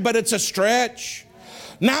measure, but it's a stretch.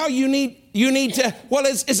 Now you need to, well,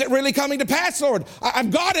 is it really coming to pass, Lord?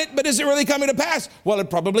 I've got it, but is it really coming to pass? Well, it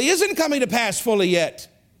probably isn't coming to pass fully yet.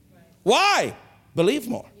 Why? Believe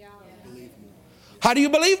more. How do you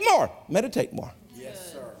believe more? Meditate more.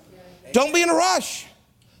 Yes, sir. Don't be in a rush.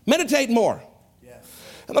 Meditate more. Yes.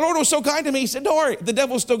 And the Lord was so kind to me. He said, don't worry, the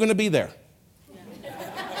devil's still going to be there.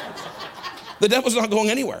 The devil's not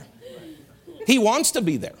going anywhere. He wants to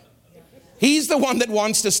be there. He's the one that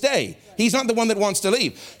wants to stay. He's not the one that wants to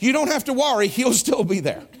leave. You don't have to worry. He'll still be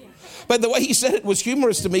there. But the way he said it was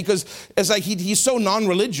humorous to me because it's like he's so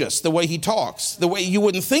non-religious, the way he talks, the way you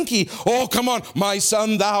wouldn't think oh, come on, my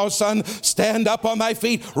son, thou son, stand up on thy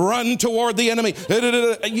feet, run toward the enemy.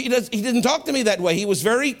 He didn't talk to me that way. He was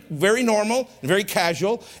very, very normal, very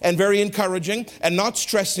casual, and very encouraging and not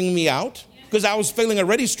stressing me out because I was feeling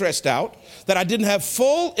already stressed out that I didn't have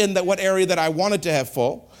full in what area that I wanted to have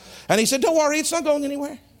full. And he said, don't worry, it's not going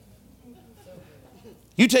anywhere.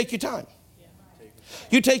 You take your time.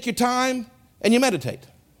 You take your time and you meditate.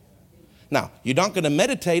 Now, you're not going to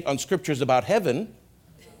meditate on scriptures about heaven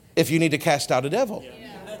if you need to cast out a devil.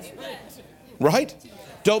 Right?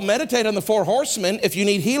 Don't meditate on the 4 horsemen if you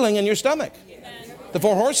need healing in your stomach. The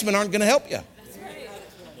 4 horsemen aren't going to help you.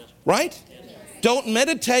 Right? Don't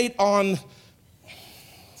meditate on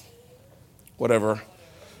whatever,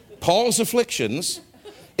 Paul's afflictions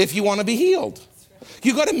if you want to be healed.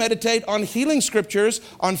 You got to meditate on healing scriptures,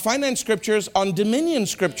 on finance scriptures, on dominion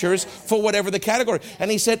scriptures for whatever the category. And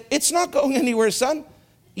he said, it's not going anywhere, son.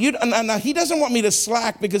 Now, he doesn't want me to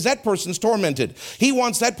slack because that person's tormented. He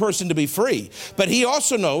wants that person to be free. But he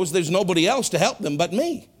also knows there's nobody else to help them but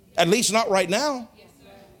me. At least not right now.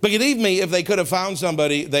 Believe me, if they could have found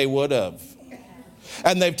somebody, they would have.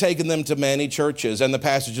 And they've taken them to many churches. And the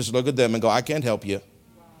pastors just look at them and go, I can't help you.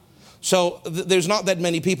 So there's not that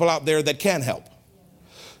many people out there that can help.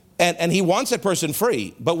 And he wants that person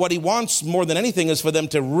free. But what he wants more than anything is for them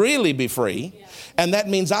to really be free. And that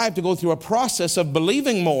means I have to go through a process of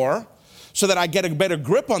believing more so that I get a better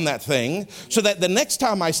grip on that thing, so that the next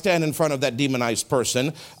time I stand in front of that demonized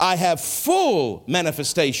person, I have full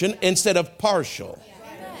manifestation instead of partial.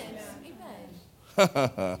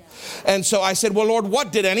 And so I said, well, Lord,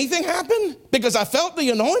 what, did anything happen? Because I felt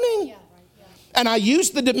the anointing. And I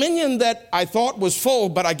used the dominion that I thought was full,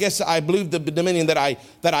 but I guess I believed the dominion that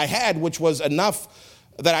I had, which was enough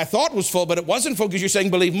that I thought was full, but it wasn't full because you're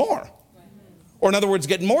saying believe more. Or in other words,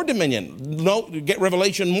 get more dominion. Get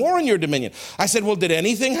revelation more in your dominion. I said, well, did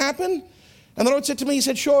anything happen? And the Lord said to me, he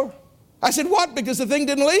said, sure. I said, what? Because the thing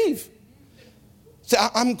didn't leave. So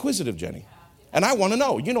I'm inquisitive, Jenny. And I want to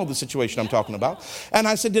know. You know the situation I'm talking about. And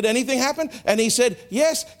I said, did anything happen? And he said,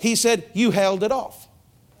 yes. He said, you held it off.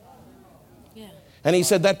 And he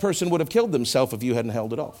said that person would have killed themselves if you hadn't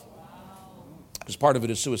held it off. Because part of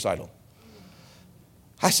it is suicidal.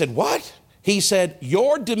 I said, what? He said,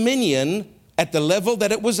 your dominion at the level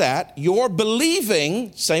that it was at, your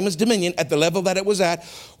believing, same as dominion, at the level that it was at,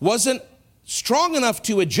 wasn't strong enough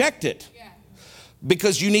to eject it.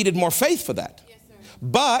 Because you needed more faith for that.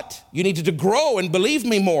 But you needed to grow and believe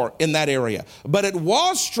me more in that area. But it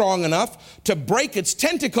was strong enough to break its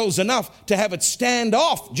tentacles enough to have it stand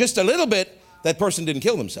off just a little bit. That person didn't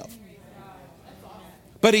kill themselves.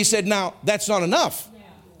 But he said, now, that's not enough.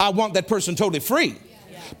 I want that person totally free.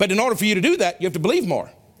 But in order for you to do that, you have to believe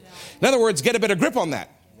more. In other words, get a better grip on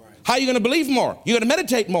that. How are you going to believe more? You're going to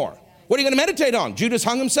meditate more. What are you going to meditate on? Judas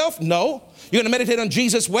hung himself? No. You're going to meditate on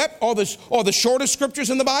Jesus wept? Or the shortest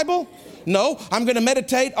scriptures in the Bible? No. I'm going to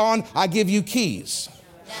meditate on, I give you keys.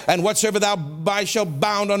 And whatsoever thou by shalt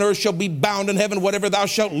bound on earth shall be bound in heaven. Whatever thou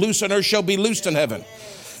shalt loose on earth shall be loosed in heaven.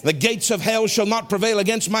 The gates of hell shall not prevail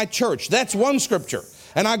against my church. That's one scripture.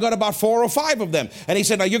 And I got about 4 or 5 of them. And he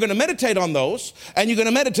said, now you're going to meditate on those, and you're going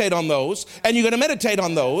to meditate on those, and you're going to meditate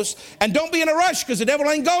on those. And don't be in a rush because the devil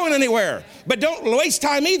ain't going anywhere. But don't waste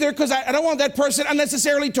time either because I don't want that person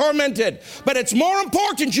unnecessarily tormented. But it's more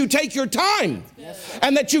important you take your time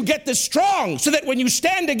and that you get this strong so that when you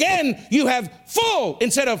stand again, you have full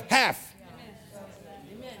instead of half.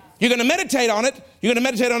 You're going to meditate on it. You're going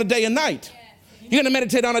to meditate on it day and night. You're going to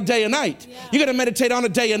meditate on it day and night. You're going to meditate on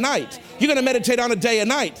it day and night. You're going to meditate on it day and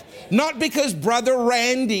night. Not because Brother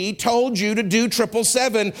Randy told you to do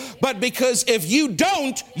 777, but because if you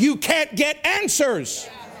don't, you can't get answers.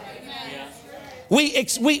 We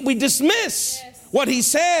dismiss what he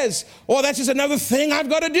says. Oh, that's just another thing I've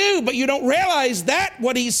got to do. But you don't realize that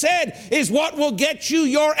what he said is what will get you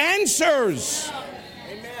your answers.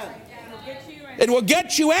 It will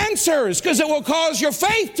get you answers because it will cause your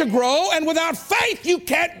faith to grow. And without faith, you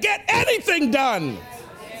can't get anything done.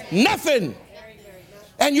 Nothing.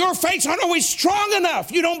 And your faith's not always strong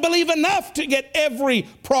enough. You don't believe enough to get every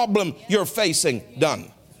problem you're facing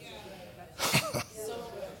done.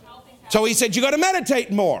 So he said, you got to meditate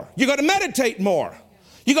more. You got to meditate more.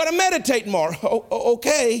 You got to meditate more.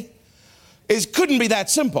 Okay. It couldn't be that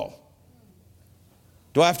simple.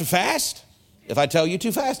 Do I have to fast? If I tell you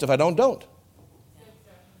to fast. If I don't.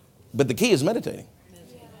 But the key is meditating.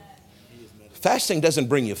 Fasting doesn't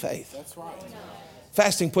bring you faith. That's right.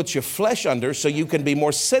 Fasting puts your flesh under so you can be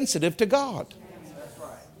more sensitive to God. That's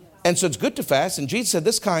right. And so it's good to fast. And Jesus said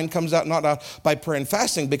this kind comes out not out by prayer and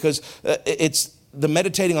fasting because it's the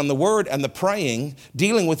meditating on the word and the praying,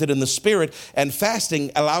 dealing with it in the spirit, and fasting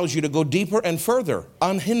allows you to go deeper and further,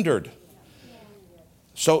 unhindered.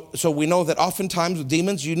 So we know that oftentimes with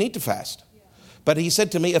demons, you need to fast. But he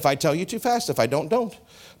said to me, if I tell you to fast, if I don't.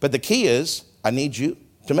 But the key is, I need you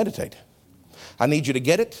to meditate. I need you to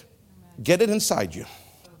get it inside you.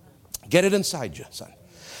 Get it inside you, son.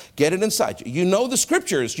 Get it inside you. You know the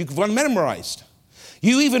scriptures. You've got them memorized.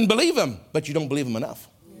 You even believe them, but you don't believe them enough.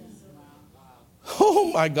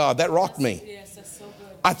 Oh my God, that rocked me.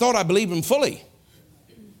 I thought I believed them fully.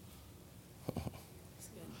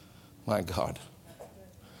 My God.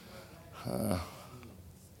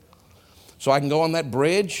 So I can go on that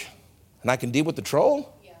bridge and I can deal with the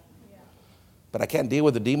troll, but I can't deal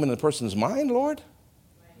with the demon in the person's mind, Lord.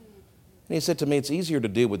 And he said to me, it's easier to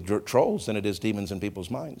deal with trolls than it is demons in people's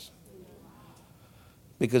minds.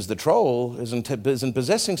 Because the troll isn't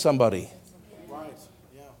possessing somebody. Right.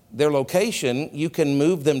 Yeah. Their location, you can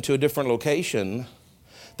move them to a different location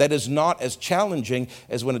that is not as challenging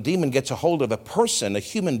as when a demon gets a hold of a person, a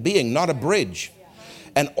human being, not a bridge.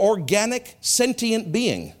 An organic, sentient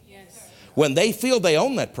being. When they feel they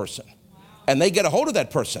own that person and they get a hold of that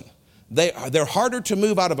person, they're harder to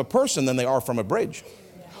move out of a person than they are from a bridge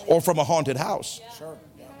or from a haunted house. Sure.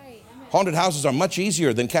 Haunted houses are much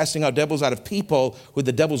easier than casting out devils out of people who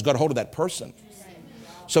the devil's got a hold of that person.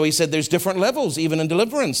 So he said there's different levels even in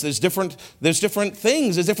deliverance. There's different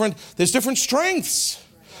things. There's different strengths.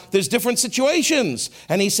 There's different situations.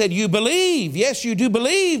 And he said, you believe. Yes, you do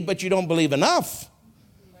believe, but you don't believe enough.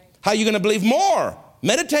 How are you going to believe more?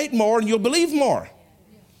 Meditate more and you'll believe more.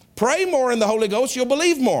 Pray more in the Holy Ghost, you'll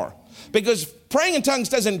believe more. Because praying in tongues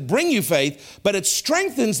doesn't bring you faith, but it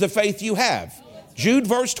strengthens the faith you have. Jude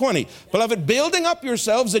verse 20. Beloved, building up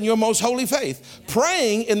yourselves in your most holy faith.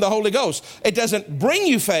 Praying in the Holy Ghost. It doesn't bring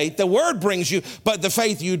you faith, the word brings you, but the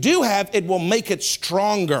faith you do have, it will make it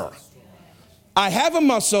stronger. I have a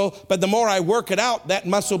muscle, but the more I work it out, that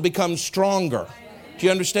muscle becomes stronger. Do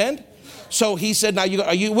you understand? So he said, now,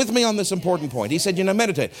 are you with me on this important point? He said,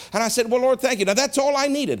 meditate. And I said, well, Lord, thank you. Now, that's all I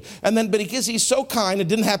needed. And then, but because he's so kind, it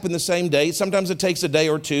didn't happen the same day. Sometimes it takes a day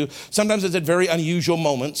or two. Sometimes it's at very unusual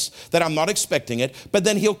moments that I'm not expecting it. But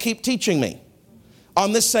then he'll keep teaching me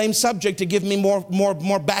on this same subject to give me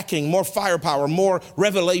more backing, more firepower, more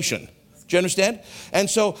revelation. Do you understand? And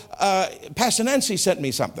so Pastor Nancy sent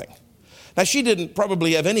me something. Now, she didn't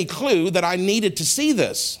probably have any clue that I needed to see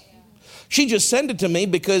this. She just sent it to me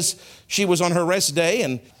because she was on her rest day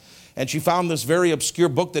and she found this very obscure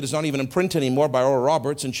book that is not even in print anymore by Oral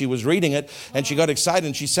Roberts, and she was reading it and she got excited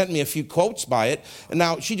and she sent me a few quotes by it. And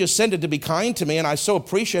now she just sent it to be kind to me and I so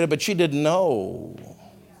appreciate it, but she didn't know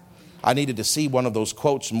I needed to see one of those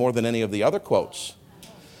quotes more than any of the other quotes.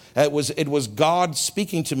 It was God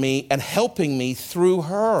speaking to me and helping me through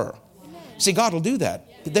her. See, God will do that.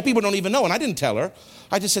 That people don't even know, and I didn't tell her.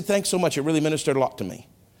 I just said, thanks so much. It really ministered a lot to me.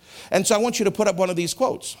 And so I want you to put up one of these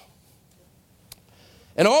quotes.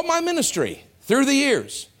 In all my ministry through the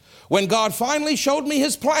years, when God finally showed me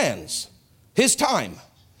his plans, his time,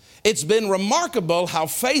 it's been remarkable how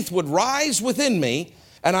faith would rise within me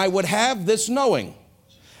and I would have this knowing.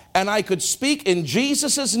 And I could speak in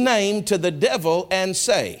Jesus' name to the devil and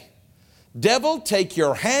say, devil, take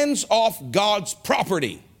your hands off God's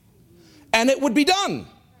property. And it would be done.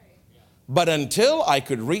 But until I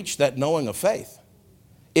could reach that knowing of faith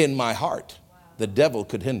in my heart, the devil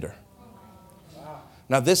could hinder.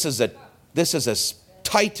 Now this is a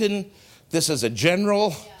titan, this is a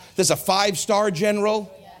general, this is a 5-star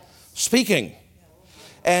general speaking.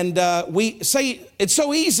 And we say it's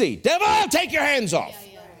so easy. Devil, take your hands off.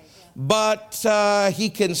 But he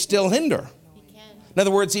can still hinder. In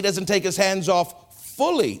other words, he doesn't take his hands off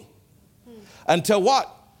fully. Until what?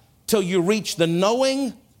 Till you reach the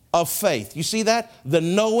knowing of faith. You see that? The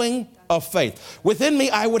knowing of faith. Within me,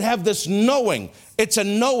 I would have this knowing. It's a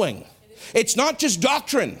knowing. It's not just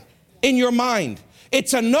doctrine in your mind.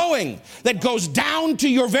 It's a knowing that goes down to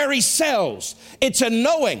your very cells. It's a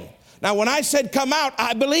knowing. Now, when I said come out,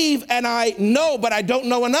 I believe and I know, but I don't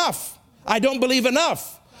know enough. I don't believe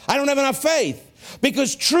enough. I don't have enough faith.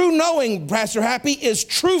 Because true knowing, Pastor Happy, is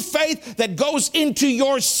true faith that goes into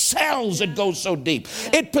your cells. It goes so deep.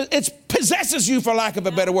 It possesses you, for lack of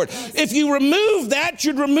a better word. If you remove that,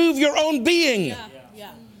 you'd remove your own being.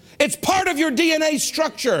 It's part of your DNA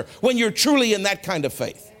structure when you're truly in that kind of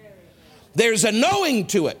faith. There's a knowing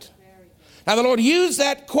to it. Now, the Lord used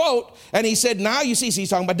that quote, and he said, now you see, he's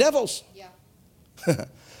talking about devils.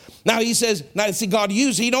 Now he says, now see,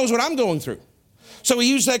 he knows what I'm going through. So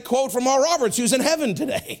he used that quote from Oral Roberts, who's in heaven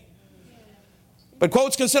today. But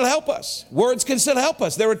quotes can still help us. Words can still help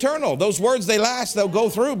us. They're eternal. Those words, they last. They'll go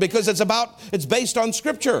through because it's based on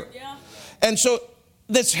Scripture. And so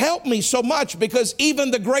this helped me so much because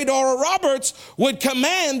even the great Oral Roberts would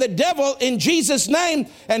command the devil in Jesus' name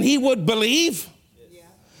and he would believe,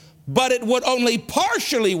 but it would only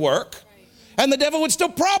partially work and the devil would still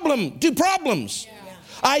do problems.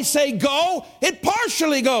 I say go, it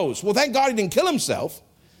partially goes. Well, thank God he didn't kill himself,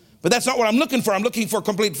 but that's not what I'm looking for. I'm looking for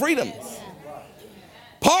complete freedom.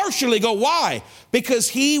 Partially go. Why?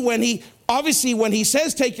 Because when he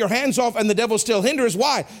says take your hands off and the devil still hinders,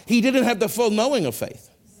 why? He didn't have the full knowing of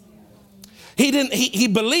faith. He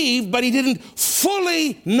believed, but he didn't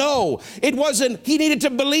fully know. He needed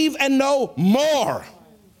to believe and know more.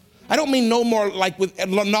 I don't mean no more like with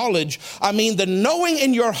knowledge. I mean the knowing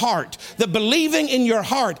in your heart, the believing in your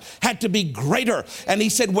heart had to be greater. And he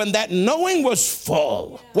said when that knowing was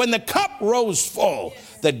full, when the cup rose full,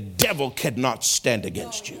 the devil cannot stand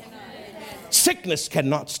against you. Sickness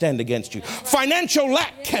cannot stand against you. Financial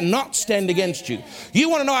lack cannot stand against you. You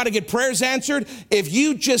want to know how to get prayers answered? If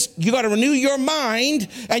you got to renew your mind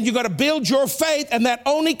and you got to build your faith, and that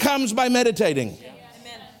only comes by meditating.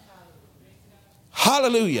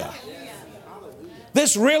 Hallelujah.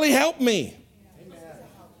 This really helped me.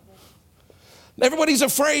 Everybody's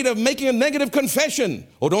afraid of making a negative confession.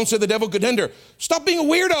 Oh, don't say the devil could hinder. Stop being a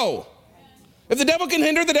weirdo. If the devil can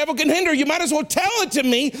hinder, the devil can hinder. You might as well tell it to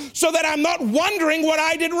me so that I'm not wondering what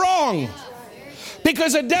I did wrong.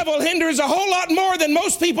 Because the devil hinders a whole lot more than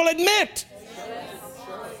most people admit.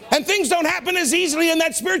 And things don't happen as easily in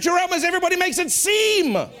that spiritual realm as everybody makes it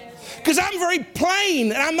seem. Because I'm very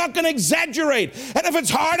plain and I'm not going to exaggerate. And if it's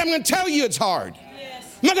hard, I'm going to tell you it's hard.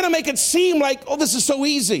 I'm not going to make it seem like, oh, this is so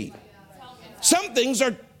easy. Some things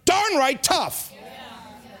are darn right tough.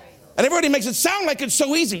 And everybody makes it sound like it's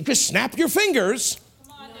so easy. Just snap your fingers.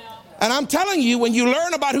 And I'm telling you, when you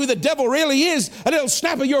learn about who the devil really is, a little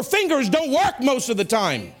snap of your fingers don't work most of the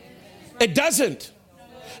time. It doesn't.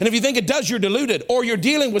 And if you think it does, you're deluded. Or you're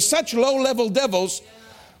dealing with such low-level devils,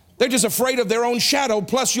 they're just afraid of their own shadow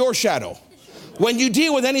plus your shadow. When you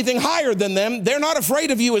deal with anything higher than them, they're not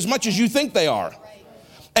afraid of you as much as you think they are.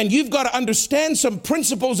 And you've got to understand some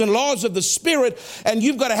principles and laws of the Spirit, and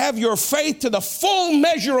you've got to have your faith to the full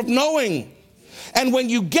measure of knowing. And when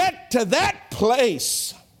you get to that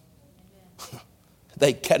place,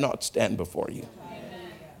 they cannot stand before you.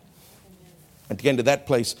 And to get to that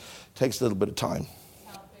place takes a little bit of time.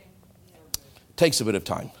 Takes a bit of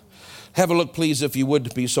time. Have a look, please, if you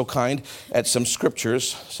would be so kind, at some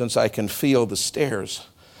scriptures, since I can feel the stares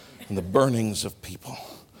and the burnings of people.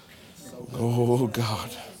 Oh, God.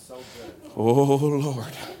 Oh,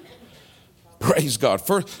 Lord. Praise God.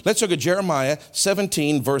 First, let's look at Jeremiah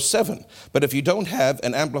 17, verse 7. But if you don't have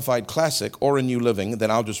an Amplified Classic or a New Living,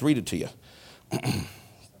 then I'll just read it to you.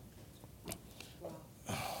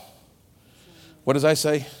 What does I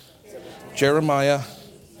say? Jeremiah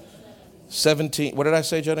 17. What did I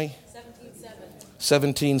say, Jenny?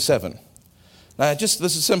 17:7. Now, this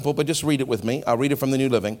is simple, but just read it with me. I'll read it from the New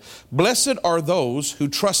Living. Blessed are those who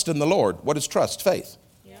trust in the Lord. What is trust? Faith.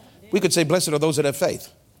 We could say blessed are those that have faith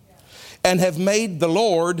and have made the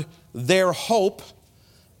Lord their hope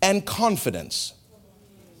and confidence.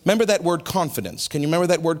 Remember that word confidence. Can you remember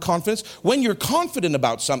that word confidence? When you're confident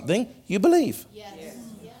about something, you believe.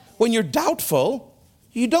 When you're doubtful,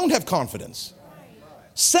 you don't have confidence.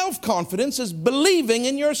 Self-confidence is believing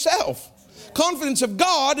in yourself. Confidence of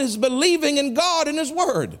God is believing in God and His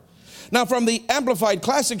Word. Now, from the Amplified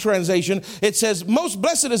Classic Translation, it says, most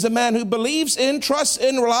blessed is a man who believes in, trusts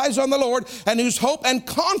in, relies on the Lord, and whose hope and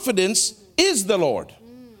confidence is the Lord.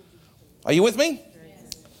 Are you with me?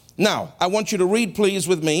 Now, I want you to read, please,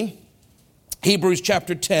 with me, Hebrews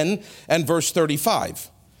chapter 10 and verse 35.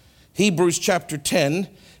 Hebrews chapter 10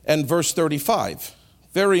 and verse 35.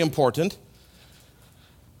 Very important.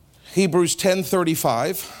 Hebrews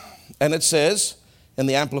 10:35. And it says, in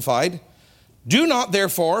the Amplified, do not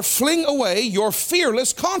therefore fling away your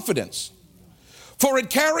fearless confidence, for it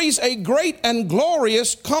carries a great and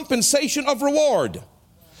glorious compensation of reward.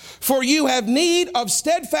 For you have need of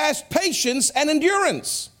steadfast patience and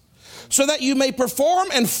endurance, so that you may perform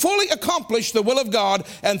and fully accomplish the will of God,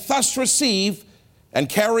 and thus receive and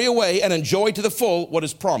carry away and enjoy to the full what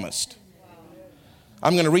is promised.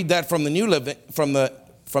 I'm going to read that from the New Living, from the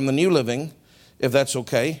New Living, if that's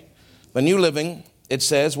okay. The New Living, it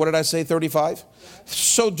says, what did I say, 35?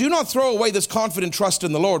 So do not throw away this confident trust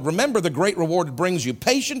in the Lord. Remember the great reward it brings you.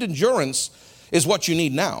 Patient endurance is what you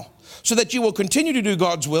need now, so that you will continue to do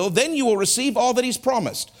God's will. Then you will receive all that He's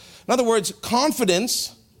promised. In other words,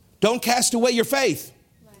 confidence, don't cast away your faith.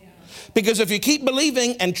 Because if you keep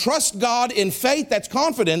believing and trust God in faith, that's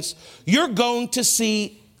confidence, you're going to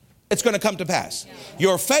see it's going to come to pass.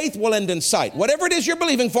 Your faith will end in sight. Whatever it is you're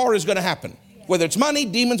believing for is going to happen. Whether it's money,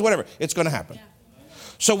 demons, whatever, it's going to happen.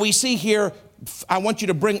 So we see here, I want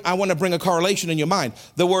to bring a correlation in your mind.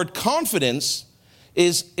 The word confidence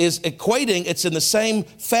is equating, it's in the same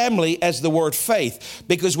family as the word faith.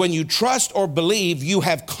 Because when you trust or believe, you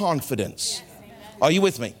have confidence. Are you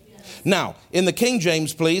with me? Now, in the King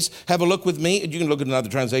James, please, have a look with me. You can look at other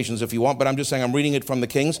translations if you want, but I'm just saying I'm reading it from the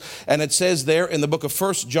King's. And it says there in the book of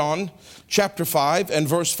 1 John, chapter 5 and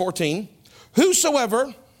verse 14,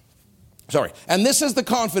 and this is the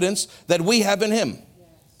confidence that we have in Him.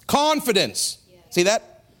 Confidence. See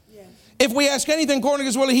that? If we ask anything according to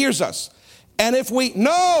His will, He hears us. And if we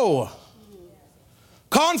know,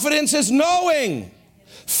 confidence is knowing.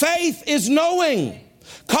 Faith is knowing.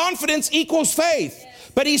 Confidence equals faith.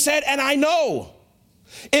 But he said, and I know.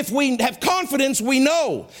 If we have confidence, we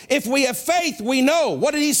know. If we have faith, we know.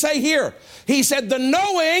 What did he say here? He said, the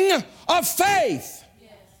knowing of faith.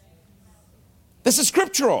 This is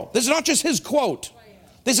scriptural. This is not just his quote.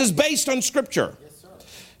 This is based on scripture.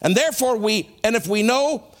 And therefore if we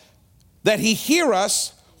know that he hear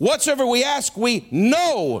us, whatsoever we ask, we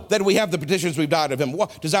know that we have the petitions we've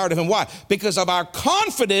desired of him. Why? Because of our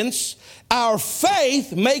confidence, our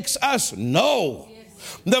faith makes us know.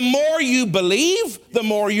 The more you believe, the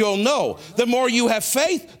more you'll know. The more you have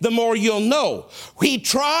faith, the more you'll know. He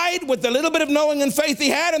tried with the little bit of knowing and faith he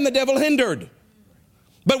had, and the devil hindered.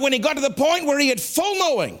 But when he got to the point where he had full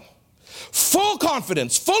knowing, full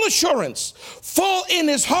confidence, full assurance, full in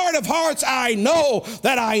his heart of hearts, I know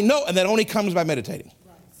that I know. And that only comes by meditating.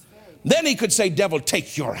 Then he could say, devil,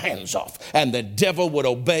 take your hands off. And the devil would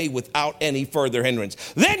obey without any further hindrance.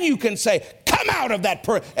 Then you can say, come out of that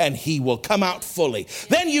and he will come out fully.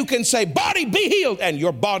 Then you can say, body, be healed, and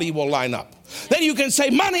your body will line up. Then you can say,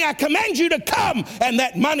 money, I command you to come, and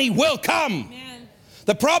that money will come. Amen.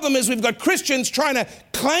 The problem is we've got Christians trying to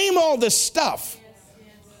claim all this stuff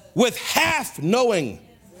with half knowing,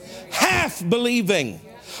 half believing.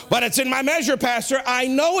 But it's in my measure, Pastor. I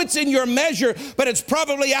know it's in your measure, but it's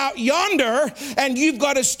probably out yonder, and you've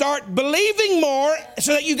got to start believing more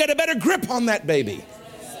so that you get a better grip on that baby.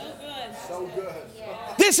 So good.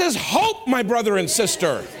 This is hope, my brother and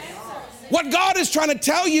sister. What God is trying to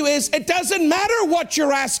tell you is it doesn't matter what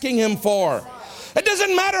you're asking him for. It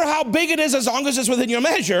doesn't matter how big it is as long as it's within your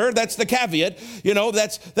measure. That's the caveat. You know,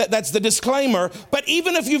 that's the disclaimer. But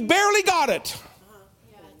even if you've barely got it,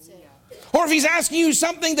 or if he's asking you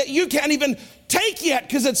something that you can't even take yet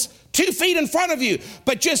because it's 2 feet in front of you,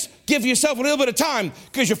 but just give yourself a little bit of time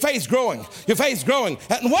because your faith's growing. Your faith's growing.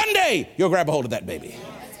 And one day you'll grab a hold of that baby.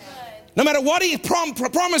 No matter what he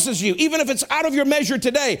promises you, even if it's out of your measure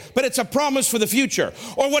today, but it's a promise for the future.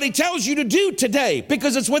 Or what he tells you to do today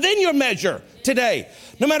because it's within your measure today.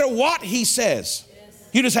 No matter what he says,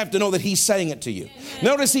 you just have to know that he's saying it to you.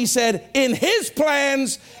 Notice he said, in his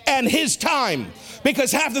plans and his time.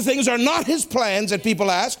 Because half the things are not his plans that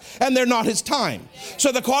people ask, and they're not his time.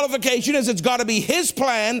 So the qualification is it's got to be his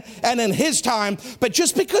plan and in his time. But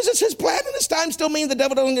just because it's his plan and his time still means the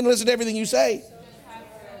devil doesn't listen to everything you say.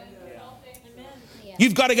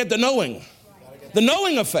 You've got to get the knowing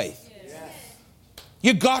of faith.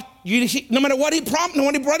 No matter what he prompts, no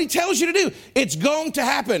matter what he tells you to do, it's going to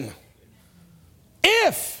happen.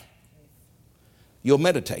 If you'll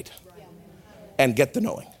meditate and get the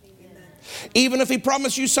knowing. Even if he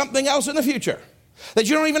promised you something else in the future that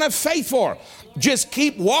you don't even have faith for, just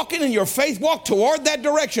keep walking in your faith walk toward that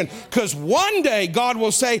direction. Because one day God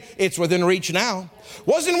will say, it's within reach now.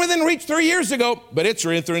 Wasn't within reach 3 years ago, but it's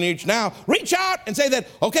within reach now. Reach out and say that,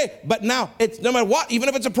 okay, but now it's no matter what, even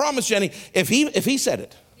if it's a promise, Jenny, if he said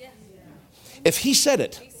it,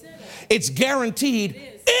 it's guaranteed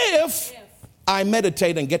if I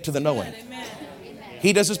meditate and get to the knowing.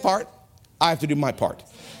 He does his part. I have to do my part.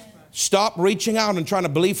 Stop reaching out and trying to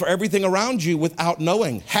believe for everything around you without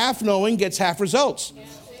knowing. Half knowing gets half results.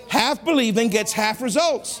 Half believing gets half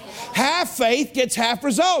results. Half faith gets half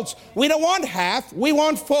results. We don't want half, we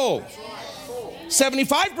want full.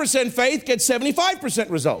 75% faith gets 75%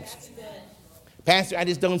 results. Pastor, I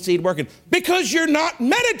just don't see it working. Because you're not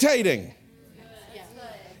meditating.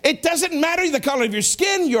 It doesn't matter the color of your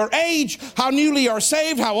skin, your age, how newly you're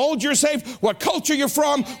saved, how old you're saved, what culture you're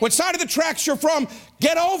from, what side of the tracks you're from.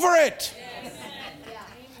 Get over it.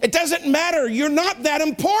 It doesn't matter. You're not that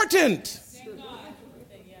important.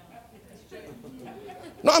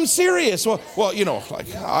 No, I'm serious. Well, you know,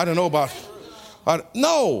 like, I don't know about...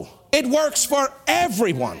 no, it works for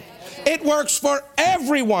everyone. It works for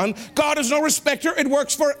everyone. God is no respecter. It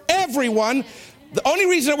works for everyone. The only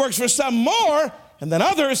reason it works for some more and then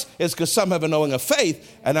others is because some have a knowing of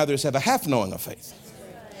faith and others have a half knowing of faith.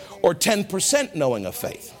 Or 10% knowing of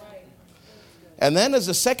faith. And then as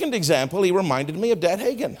a second example, he reminded me of Dad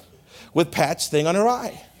Hagin with Pat's thing on her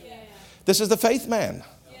eye. This is the faith man.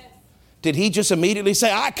 Did he just immediately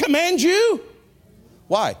say, I command you?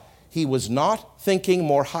 Why? He was not thinking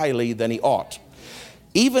more highly than he ought.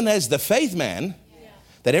 Even as the faith man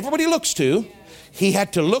that everybody looks to, he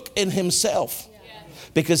had to look in himself.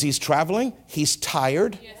 Because he's traveling, he's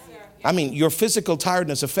tired. I mean, your physical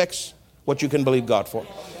tiredness affects what you can believe God for.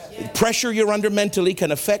 Pressure you're under mentally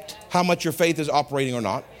can affect how much your faith is operating or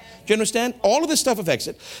not. Do you understand? All of this stuff affects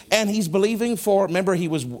it. And he's believing for, remember, he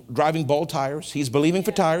was driving Ball tires. He's believing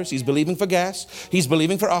for tires. He's believing for gas. He's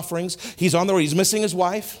believing for offerings. He's on the road. He's missing his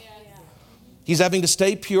wife. He's having to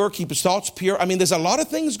stay pure, keep his thoughts pure. I mean, there's a lot of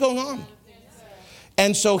things going on.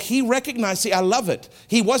 And so he recognized, see, I love it.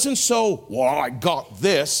 He wasn't so, well, I got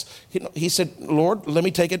this. He said, Lord, let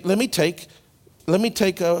me take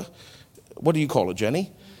a, what do you call it,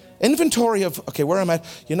 Jenny? Inventory of, okay, where I'm at.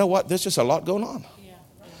 You know what? There's just a lot going on.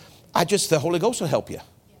 The Holy Ghost will help you.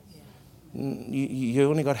 You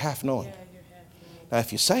only got half knowing. Now,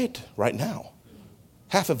 if you say it right now,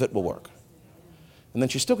 half of it will work. And then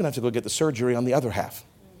she's still going to have to go get the surgery on the other half.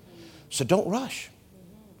 So don't rush.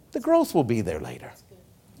 The growth will be there later.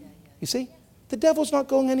 You see, the devil's not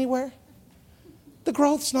going anywhere. The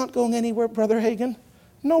growth's not going anywhere, Brother Hagin.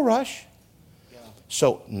 No rush.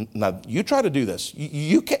 So now you try to do this.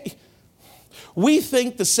 You can't. We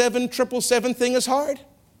think the 777 thing is hard,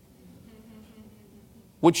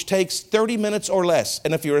 which takes 30 minutes or less.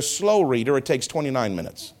 And if you're a slow reader, it takes 29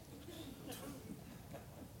 minutes.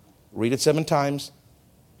 Read it 7 times.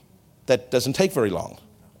 That doesn't take very long.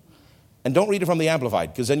 And don't read it from the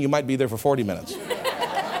Amplified, because then you might be there for 40 minutes.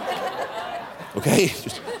 Okay?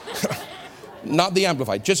 Not the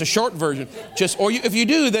Amplified, just a short version. If you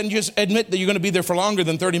do, then just admit that you're going to be there for longer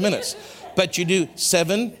than 30 minutes. But you do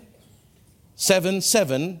 7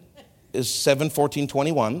 is 7, 14,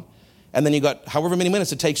 21. And then you got however many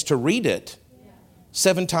minutes it takes to read it.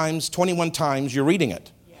 7 times, 21 times, you're reading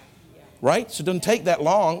it. Right? So it doesn't take that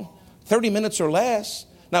long. 30 minutes or less.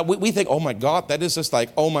 Now, we think, oh my God, that is just like,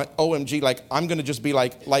 oh my, OMG, like I'm going to just be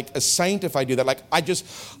like a saint if I do that. Like I'm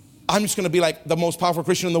just going to be like the most powerful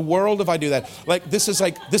Christian in the world if I do that. This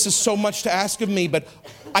is so much to ask of me, but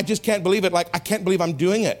I just can't believe it. Like, I can't believe I'm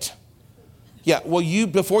doing it. Yeah, well,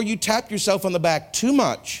 before you tap yourself on the back too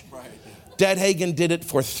much, Dad Hagin did it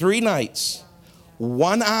for 3 nights.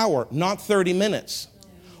 1 hour, not 30 minutes.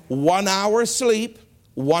 1 hour sleep,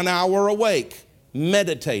 1 hour awake,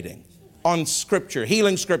 meditating on scripture,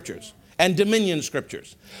 healing scriptures and dominion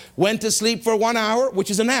scriptures. Went to sleep for 1 hour,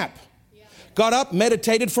 which is a nap. Got up,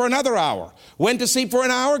 meditated for another hour. Went to sleep for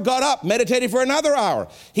an hour, got up, meditated for another hour.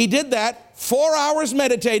 He did that 4 hours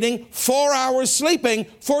meditating, 4 hours sleeping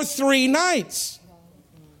for 3 nights.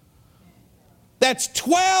 That's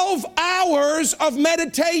 12 hours of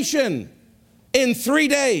meditation in 3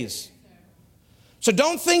 days. So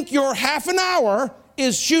don't think your half an hour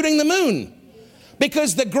is shooting the moon,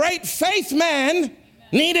 because the great faith man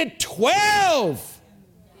needed 12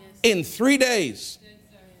 in 3 days.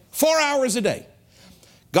 4 hours a day.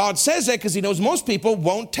 God says that because he knows most people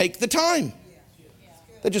won't take the time.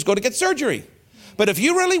 They just go to get surgery. But if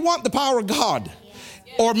you really want the power of God,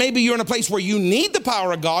 or maybe you're in a place where you need the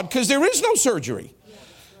power of God because there is no surgery,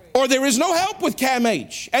 or there is no help with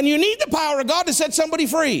CAMH, and you need the power of God to set somebody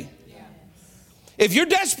free. If you're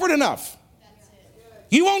desperate enough,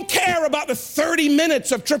 you won't care about the 30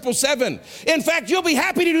 minutes of 777. In fact, you'll be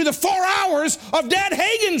happy to do the 4 hours of Dad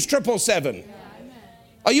Hagin's 777.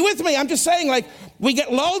 Are you with me? I'm just saying, like, we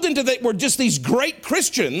get lulled into that we're just these great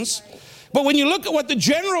Christians. But when you look at what the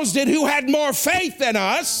generals did who had more faith than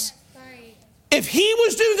us, if he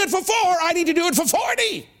was doing it for 4, I need to do it for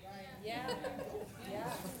 40.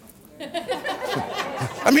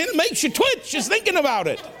 I mean, it makes you twitch just thinking about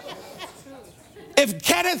it. If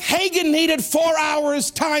Kenneth Hagin needed 4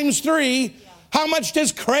 hours times 3, how much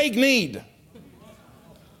does Craig need?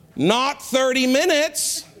 Not 30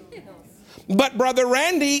 minutes. But Brother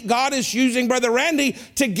Randy, God is using Brother Randy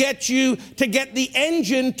to get the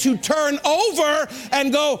engine to turn over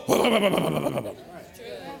and go.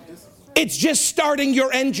 It's just starting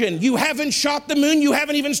your engine. You haven't shot the moon. You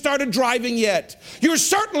haven't even started driving yet. You're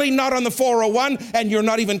certainly not on the 401, and you're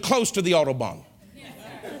not even close to the Autobahn.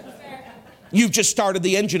 You've just started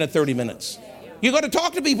the engine at 30 minutes. You got to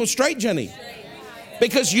talk to people straight, Jenny.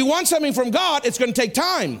 Because you want something from God, it's going to take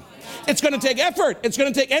time. It's going to take effort. It's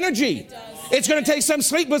going to take energy. It's going to take some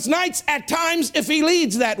sleepless nights at times if he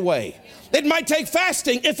leads that way. It might take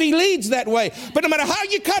fasting if he leads that way. But no matter how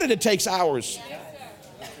you cut it, it takes hours.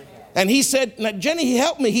 And he said, now, Jenny, he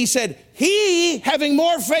helped me. He said, he, having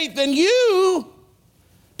more faith than you,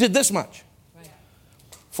 did this much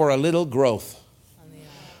for a little growth.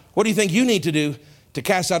 What do you think you need to do to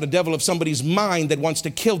cast out a devil of somebody's mind that wants to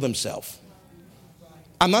kill themselves?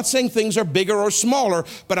 I'm not saying things are bigger or smaller,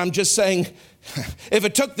 but I'm just saying if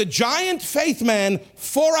it took the giant faith man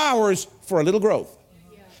 4 hours for a little growth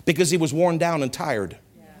because he was worn down and tired.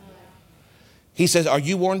 He says, are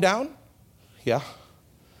you worn down? Yeah.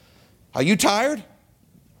 Are you tired?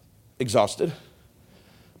 Exhausted.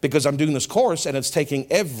 because I'm doing this course and it's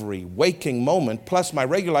taking every waking moment, plus my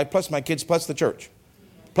regular life, plus my kids, plus the church,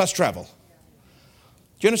 plus travel.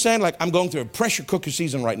 Do you understand? Like, I'm going through a pressure cooker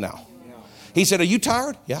season right now. He said, are you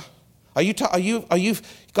tired? Yeah. Are you,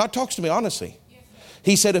 God talks to me honestly.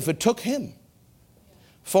 He said, if it took him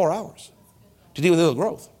 4 hours to deal with little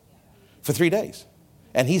growth for 3 days,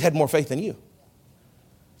 and he had more faith than you,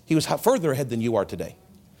 he was further ahead than you are today.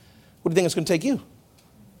 What do you think it's going to take you?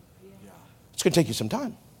 It's going to take you some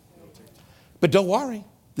time. But don't worry,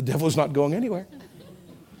 the devil's not going anywhere.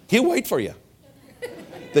 He'll wait for you.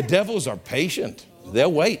 The devils are patient.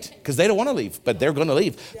 They'll wait because they don't want to leave, but they're going to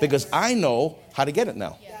leave because I know how to get it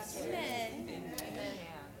now.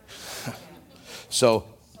 So,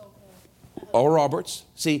 Oral Roberts,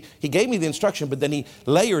 see, he gave me the instruction, but then he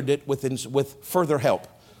layered it with further help.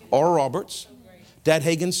 Oral Roberts, Dad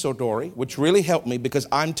Hagen's Sotori, which really helped me because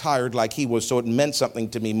I'm tired like he was, so it meant something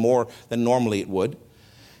to me more than normally it would.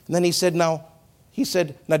 And then he said, now,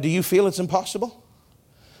 do you feel it's impossible?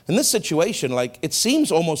 In this situation, like, it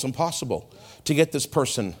seems almost impossible to get this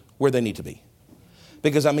person where they need to be.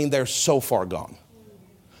 Because, I mean, they're so far gone.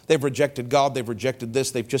 They've rejected God, they've rejected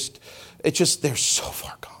this, they're so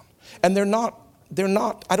far gone. And they're not,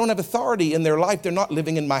 I don't have authority in their life. They're not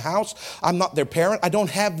living in my house. I'm not their parent. I don't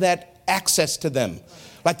have that access to them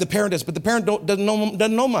like the parent is, but the parent doesn't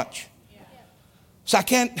know much. So I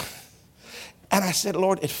can't, and I said,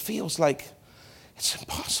 Lord, it feels like it's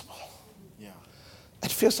impossible.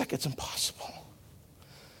 It feels like it's impossible.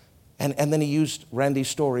 And then he used Randy's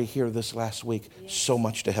story here this last week so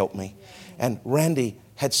much to help me. And Randy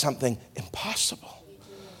had something impossible.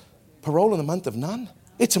 Parole in the month of none?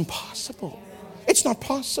 It's impossible. It's not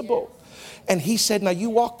possible. And he said, now you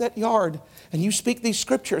walk that yard and you speak these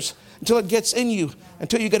scriptures until it gets in you,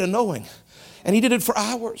 until you get a knowing. And he did it for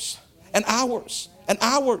hours and hours and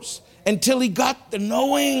hours until he got the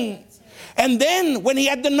knowing. And then when he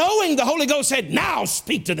had the knowing, the Holy Ghost said, now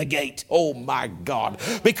speak to the gate. Oh my God.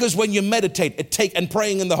 Because when you meditate and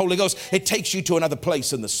praying in the Holy Ghost, it takes you to another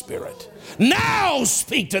place in the Spirit. Now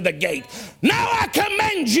speak to the gate. Now I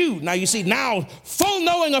commend you. Now you see, now full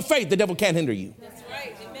knowing of faith, the devil can't hinder you. That's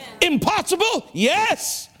right. Amen. Impossible?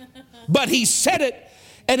 Yes. But he said it,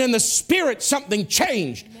 and in the Spirit something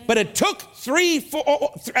changed. But it took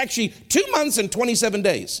 2 months and 27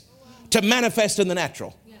 days to manifest in the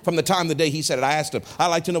natural. From the time the day he said it, I asked him, I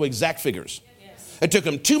like to know exact figures. It took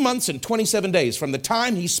him 2 months and 27 days from the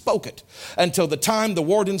time he spoke it until the time the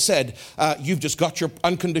warden said, you've just got your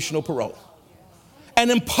unconditional parole. An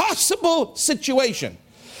impossible situation.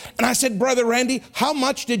 And I said, Brother Randy, how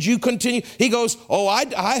much did you continue? He goes,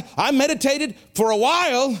 I meditated for a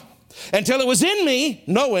while until it was in me,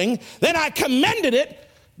 knowing. Then I commended it.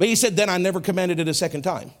 But he said, then I never commended it a second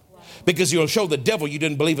time. Because you'll show the devil you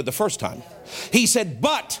didn't believe it the first time. He said,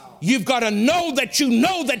 but you've got to know that you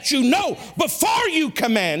know before you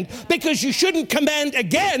command, because you shouldn't command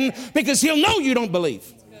again because he'll know you don't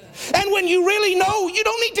believe. And when you really know, you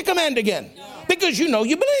don't need to command again because you know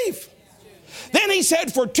you believe. Then he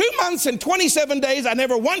said, for 2 months and 27 days, I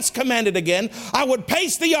never once commanded again. I would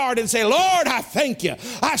pace the yard and say, Lord, I thank you.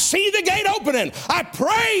 I see the gate opening. I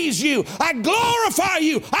praise you. I glorify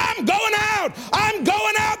you. I'm going out. I'm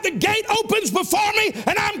going out. The gate opens before me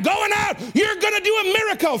and I'm going out. You're going to do a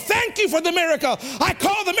miracle. Thank you for the miracle. I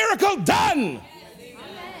call the miracle done.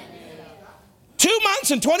 2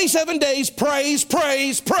 months and 27 days, praise,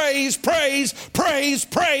 praise, praise, praise, praise,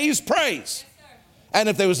 praise, praise. And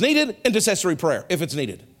if there was needed, intercessory prayer, if it's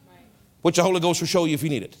needed, which the Holy Ghost will show you if you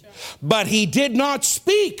need it. But he did not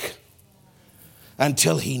speak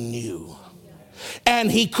until he knew. And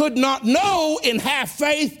he could not know in half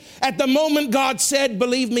faith at the moment God said,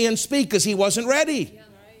 believe me and speak, because he wasn't ready.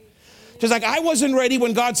 Just like I wasn't ready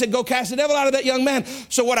when God said, go cast the devil out of that young man.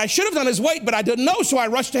 So what I should have done is wait, but I didn't know. So I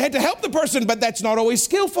rushed ahead to help the person, but that's not always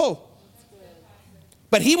skillful.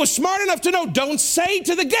 But he was smart enough to know, don't say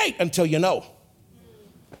to the gate until you know.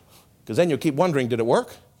 Because then you'll keep wondering, did it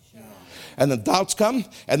work? And then doubts come,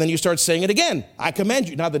 and then you start saying it again. I command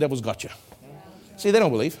you. Now the devil's got you. See, they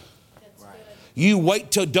don't believe. You wait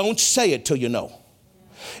till, don't say it till you know.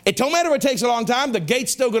 It don't matter if it takes a long time, the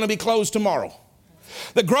gate's still going to be closed tomorrow.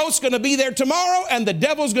 The growth's going to be there tomorrow, and the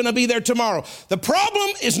devil's going to be there tomorrow. The problem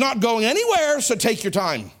is not going anywhere, so take your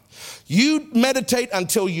time. You meditate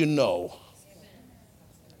until you know.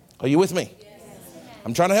 Are you with me?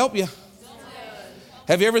 I'm trying to help you.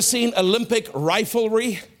 Have you ever seen Olympic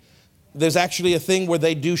riflery? There's actually a thing where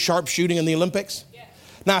they do sharpshooting in the Olympics.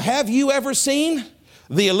 Now, have you ever seen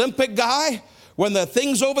the Olympic guy when the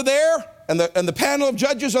thing's over there and the panel of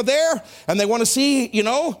judges are there, and they want to see, you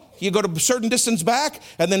go to a certain distance back,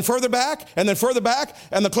 and then further back, and then further back,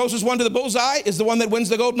 and the closest one to the bullseye is the one that wins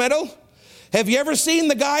the gold medal. Have you ever seen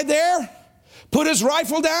the guy there put his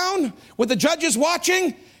rifle down with the judges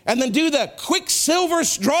watching, and then do the quicksilver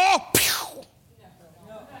straw? Pew!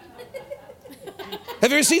 Have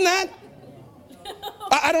you ever seen that?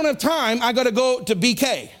 I don't have time. I got to go to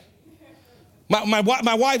BK. My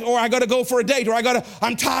wife, or I got to go for a date, or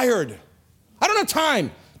I'm tired. I don't have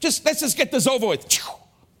time. Let's just get this over with.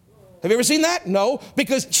 Have you ever seen that? No,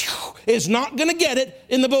 because is not going to get it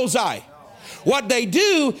in the bullseye. What they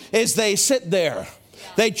do is they sit there.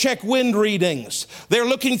 They check wind readings. They're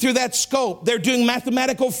looking through that scope. They're doing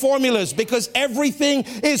mathematical formulas because everything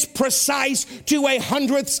is precise to a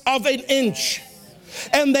hundredth of an inch.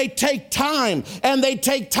 And they take time, and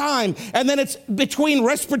then it's between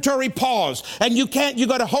respiratory pause, and you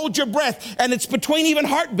got to hold your breath, and it's between even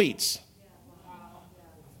heartbeats.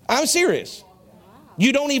 I'm serious.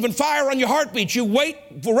 You don't even fire on your heartbeats. You wait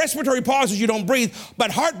for respiratory pauses, you don't breathe, but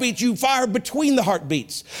heartbeats, you fire between the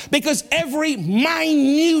heartbeats, because every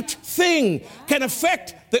minute thing can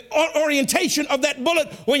affect the orientation of that bullet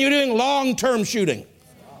when you're doing long-term shooting.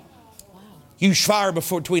 You fire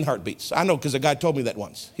between heartbeats. I know, because a guy told me that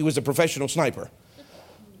once. He was a professional sniper.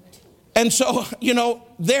 And so,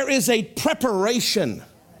 there is a preparation.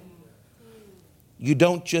 You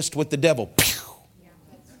don't just with the devil. Pew.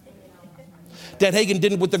 Dad Hagin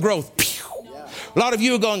didn't with the growth. Pew. A lot of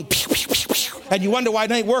you are going, pew, pew, pew, pew, and you wonder why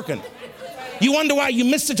it ain't working. You wonder why you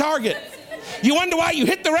missed the target. You wonder why you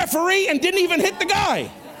hit the referee and didn't even hit the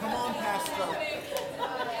guy. Come on, Pastor.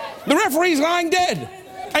 The referee's lying dead.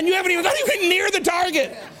 And you haven't even got even near the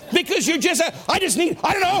target because you just I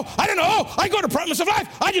don't know. I go to Promise of Life.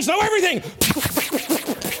 I just know everything.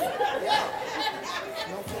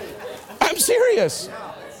 I'm serious.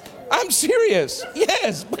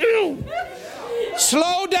 Yes.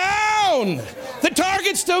 Slow down. The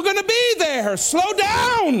target's still going to be there. Slow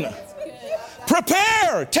down.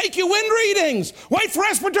 Prepare. Take your wind readings. Wait for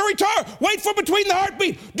respiratory wait for between the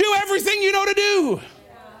heartbeat. Do everything you know to do.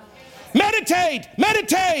 Meditate,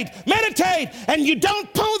 and you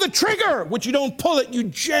don't pull the trigger. Which you don't pull it, you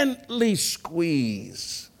gently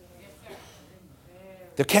squeeze.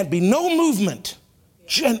 There can't be no movement.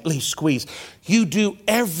 Gently squeeze. You do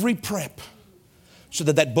every prep so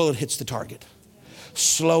that bullet hits the target.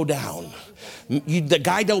 Slow down. The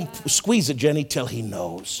guy don't squeeze it, Jenny, till he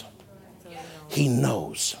knows. He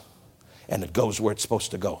knows. And it goes where it's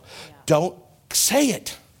supposed to go. Don't say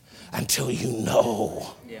it until you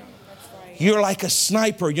know. You're like a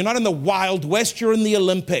sniper. You're not in the Wild West. You're in the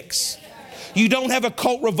Olympics. You don't have a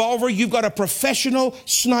Colt revolver. You've got a professional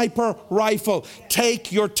sniper rifle.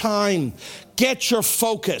 Take your time. Get your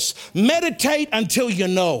focus. Meditate until you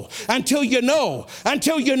know. Until you know that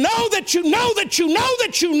you know that you know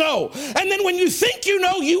that you know. And then when you think you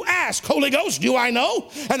know, you ask, Holy Ghost, do I know?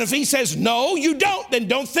 And if he says no, you don't, then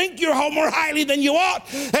don't think you're more highly than you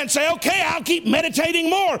ought. And say, okay, I'll keep meditating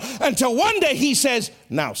more until one day he says,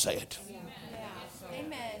 now say it.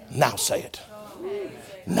 Now say it.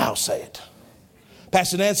 Now say it.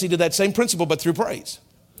 Pastor Nancy did that same principle, but through praise.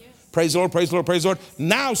 Praise the Lord, praise the Lord, praise the Lord.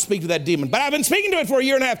 Now speak to that demon. But I've been speaking to it for a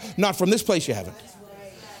year and a half. Not from this place, you haven't.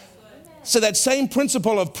 So that same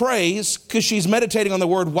principle of praise, because she's meditating on the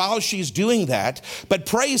word while she's doing that, but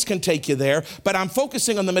praise can take you there. But I'm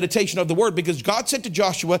focusing on the meditation of the word because God said to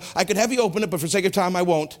Joshua, I could have you open it, but for sake of time, I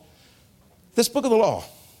won't. This book of the law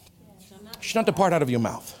should not depart out of your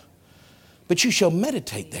mouth, but you shall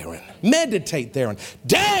meditate therein. Meditate therein.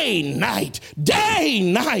 Day, night.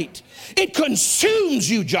 It consumes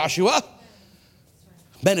you, Joshua.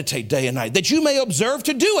 Meditate day and night, that you may observe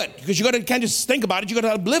to do it. Because can't just think about it, you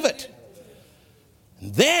got to live it.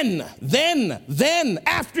 Then,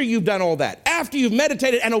 after you've done all that, after you've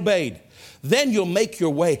meditated and obeyed, then you'll make your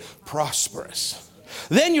way prosperous.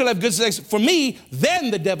 Then you'll have good success. For me,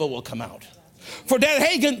 then the devil will come out. For Dad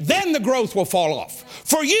Hagin, then the growth will fall off.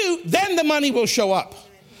 For you, then the money will show up.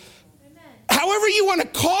 However you want to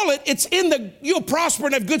call it, it's you'll prosper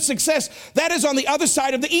and have good success. That is on the other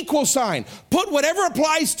side of the equal sign. Put whatever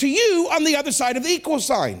applies to you on the other side of the equal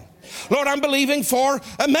sign. Lord, I'm believing for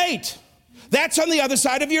a mate. That's on the other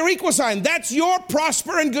side of your equal sign. That's your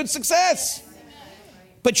prosper and good success.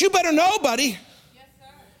 But you better know, buddy.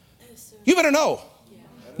 You better know.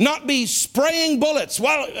 Not be spraying bullets.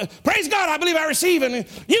 Well, praise God, I believe I receive. And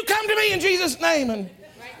you come to me in Jesus' name. And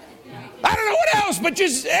I don't know what else, but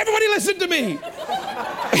just everybody listen to me.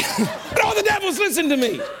 And all the devils listen to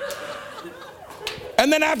me.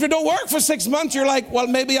 And then after it don't work for 6 months, you're like, well,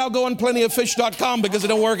 maybe I'll go on plentyoffish.com because it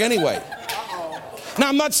don't work anyway. Now,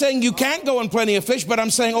 I'm not saying you can't go in Plenty of Fish, but I'm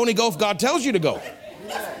saying only go if God tells you to go.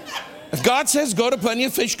 If God says go to Plenty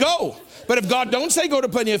of Fish, go. But if God don't say go to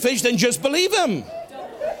Plenty of Fish, then just believe him.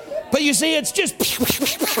 But you see, it's just,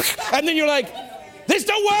 and then you're like, this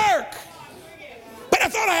don't work. But I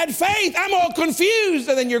thought I had faith. I'm all confused.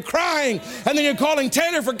 And then you're crying. And then you're calling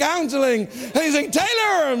Taylor for counseling. And he's saying, Taylor,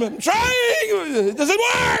 I'm trying. Does it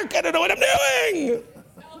work? I don't know what I'm doing.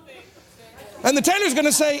 And the Taylor's going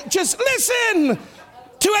to say, just listen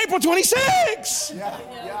to April 26.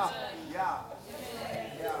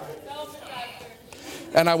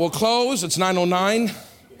 And I will close. It's 9:09.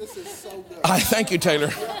 This is so good. I thank you,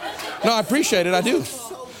 Taylor. No, I appreciate it. I do.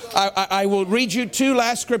 I will read you two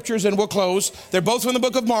last scriptures and we'll close. They're both from the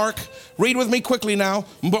book of Mark. Read with me quickly now.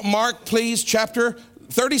 Mark, please, chapter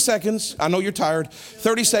 30 seconds. I know you're tired.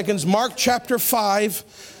 30 seconds. Mark chapter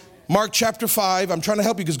 5. Mark chapter 5. I'm trying to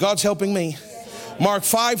help you because God's helping me. Mark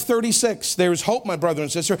 5:36. There is hope, my brother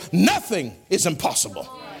and sister. Nothing is impossible.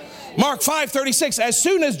 Mark 5:36. As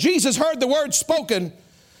soon as Jesus heard the word spoken,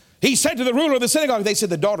 he said to the ruler of the synagogue, they said,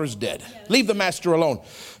 the daughter's dead. Leave the master alone.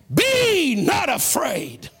 Be not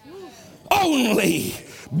afraid. Only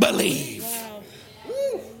believe.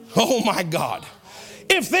 Oh my God.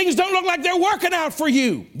 If things don't look like they're working out for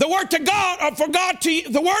you, the word to God, or for God to you,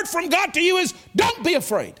 the word from God to you is don't be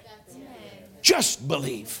afraid. Just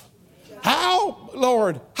believe. How,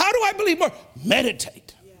 Lord? How do I believe more?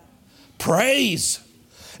 Meditate. Praise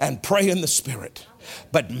and pray in the Spirit,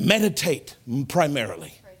 but meditate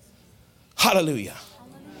primarily. Hallelujah.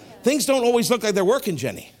 Things don't always look like they're working,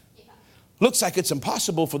 Jenny. Looks like it's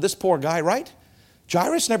impossible for this poor guy, right?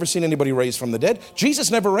 Jairus never seen anybody raised from the dead. Jesus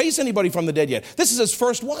never raised anybody from the dead yet. This is his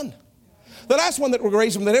first one. The last one that was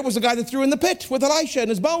raised from the dead was the guy that threw in the pit with Elisha and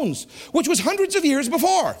his bones, which was hundreds of years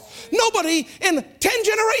before. Nobody in 10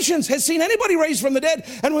 generations has seen anybody raised from the dead.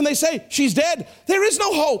 And when they say she's dead, there is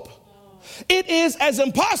no hope. It is as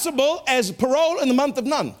impossible as parole in the month of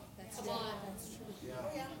none.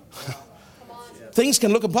 Things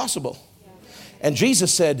can look impossible. And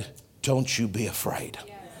Jesus said, don't you be afraid.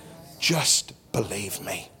 Just believe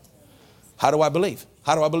me. How do I believe?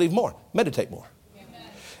 How do I believe more? Meditate more.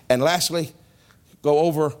 And lastly, go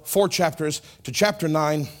over 4 chapters to chapter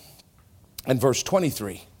 9 and verse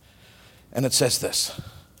 23. And it says this.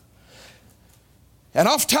 And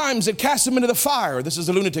oft times it casts him into the fire. This is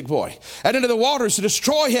the lunatic boy. And into the waters to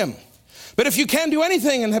destroy him. But if you can do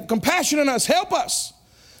anything and have compassion on us, help us.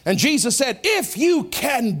 And Jesus said, if you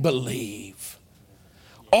can believe,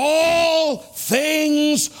 all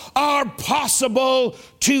things are possible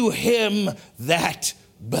to him that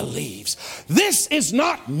believes. This is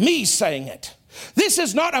not me saying it. This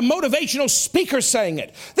is not a motivational speaker saying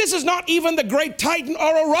it. This is not even the great Titan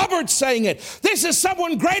Oral Roberts saying it. This is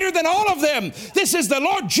someone greater than all of them. This is the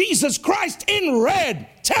Lord Jesus Christ in red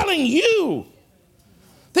telling you.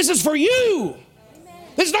 This is for you.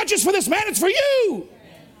 This is not just for this man, it's for you.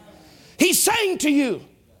 He's saying to you,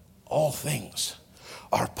 all things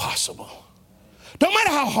are possible. Don't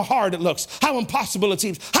matter how hard it looks, how impossible it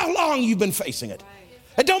seems, how long you've been facing it.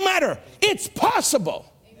 It don't matter. It's possible.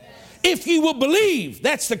 If you will believe,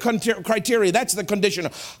 that's the criteria, that's the condition.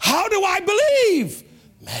 How do I believe?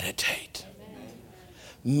 Meditate.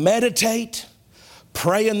 Meditate,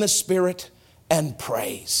 pray in the Spirit, and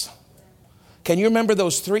praise. Can you remember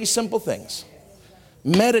those 3 simple things?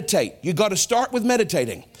 Meditate. You got to start with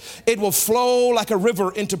meditating. It will flow like a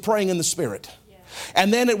river into praying in the Spirit.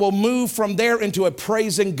 And then it will move from there into a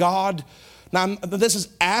praising God. Now, this is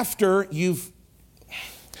after you've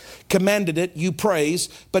commanded it, you praise,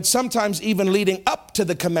 but sometimes even leading up to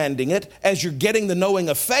the commanding it, as you're getting the knowing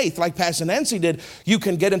of faith, like Pastor Nancy did, you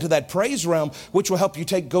can get into that praise realm, which will help you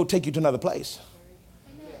take you to another place.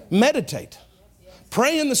 Meditate.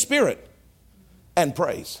 Pray in the Spirit and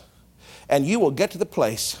praise. And you will get to the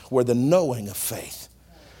place where the knowing of faith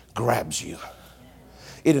grabs you.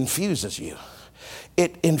 It infuses you.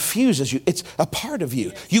 It infuses you. It's a part of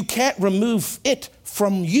you. You can't remove it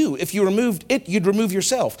from you. If you removed it, you'd remove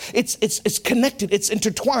yourself. It's connected. It's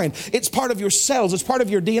intertwined. It's part of your cells. It's part of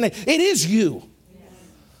your DNA. It is you.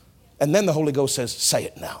 And then the Holy Ghost says, say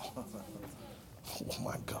it now. Oh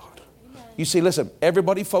my God. You see, listen,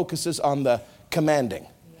 everybody focuses on the commanding.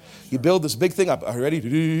 You build this big thing up. Are you ready? In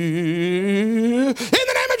the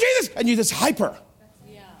name of Jesus. And you just hyper.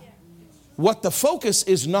 What the focus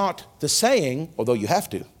is not the saying, although you have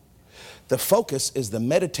to. The focus is the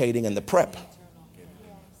meditating and the prep.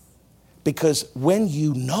 Because when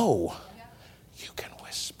you know, you can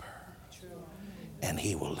whisper. And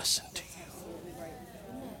he will listen to you.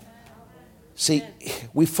 See,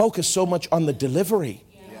 we focus so much on the delivery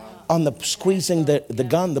on the squeezing the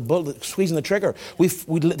gun, the bullet, squeezing the trigger.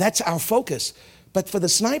 That's our focus. But for the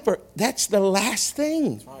sniper, that's the last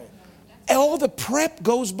thing. All the prep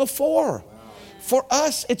goes before. For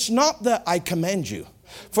us, it's not the I command you.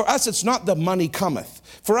 For us, it's not the money cometh.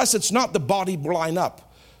 For us, it's not the body line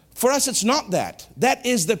up. For us, it's not that. That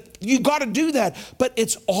is you got to do that. But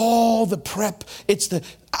it's all the prep.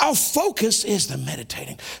 Our focus is the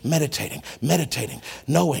meditating,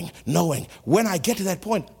 knowing. When I get to that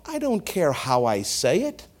point, I don't care how I say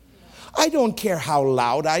it. I don't care how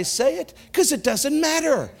loud I say it, because it doesn't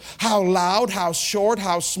matter. How loud, how short,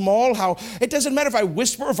 how small, it doesn't matter if I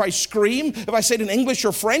whisper, if I scream, if I say it in English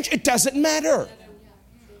or French, it doesn't matter.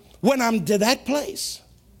 When I'm to that place,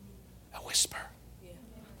 a whisper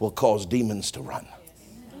will cause demons to run.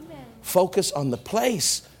 Focus on the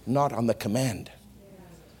place, not on the command.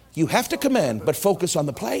 You have to command, but focus on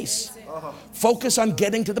the place. Focus on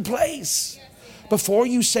getting to the place. Before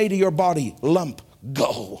you say to your body, lump,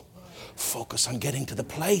 go. Focus on getting to the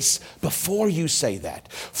place before you say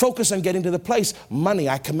that. Focus on getting to the place. Money,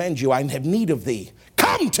 I command you, I have need of thee.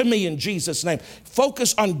 Come to me in Jesus' name.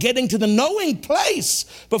 Focus on getting to the knowing place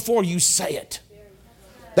before you say it.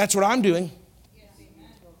 That's what I'm doing.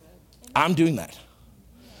 I'm doing that.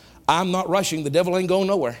 I'm not rushing. The devil ain't going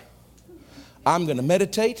nowhere. I'm going to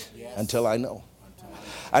meditate until I know.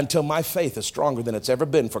 Until my faith is stronger than it's ever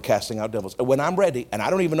been for casting out devils. When I'm ready, and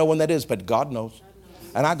I don't even know when that is, but God knows.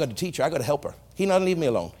 And I got to teach her. I got to help her. He doesn't leave me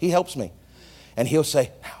alone. He helps me. And he'll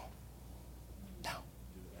say, now.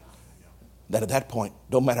 That at that point,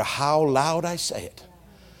 don't matter how loud I say it,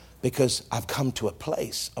 because I've come to a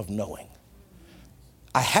place of knowing.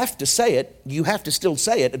 I have to say it. You have to still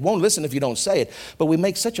say it. It won't listen if you don't say it. But we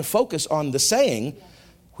make such a focus on the saying,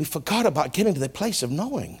 we forgot about getting to the place of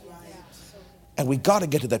knowing. And we got to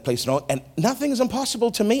get to that place of knowing. And nothing is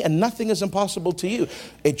impossible to me, and nothing is impossible to you.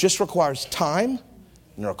 It just requires time.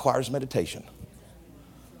 And it requires meditation.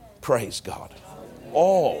 Praise God.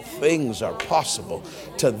 All things are possible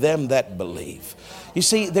to them that believe. You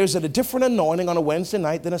see, there's a different anointing on a Wednesday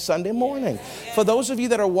night than a Sunday morning. For those of you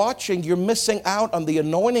that are watching, you're missing out on the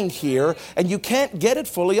anointing here, and you can't get it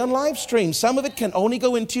fully on live stream. Some of it can only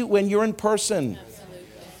go into when you're in person.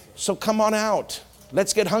 So come on out.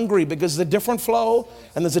 Let's get hungry, because there's a different flow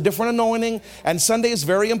and there's a different anointing. And Sunday is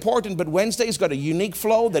very important, but Wednesday's got a unique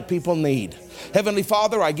flow that people need. Heavenly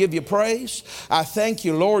Father, I give you praise. I thank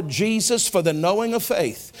you, Lord Jesus, for the knowing of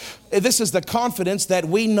faith. This is the confidence that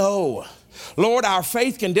we know. Lord, our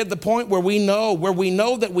faith can get to the point where we know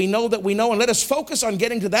that we know. And let us focus on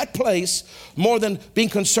getting to that place more than being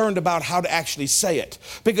concerned about how to actually say it.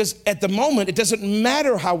 Because at the moment, it doesn't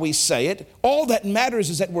matter how we say it. All that matters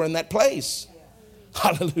is that we're in that place.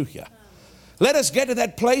 Hallelujah. Let us get to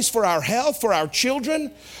that place for our health, for our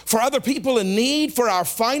children, for other people in need, for our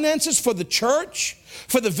finances, for the church,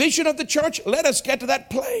 for the vision of the church. Let us get to that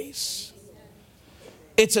place.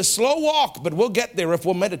 It's a slow walk, but we'll get there if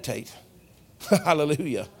we'll meditate.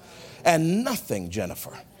 Hallelujah. And nothing,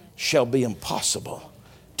 Jennifer, shall be impossible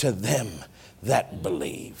to them that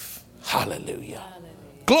believe. Hallelujah.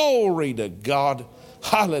 Glory to God.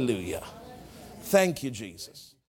 Hallelujah. Thank you, Jesus.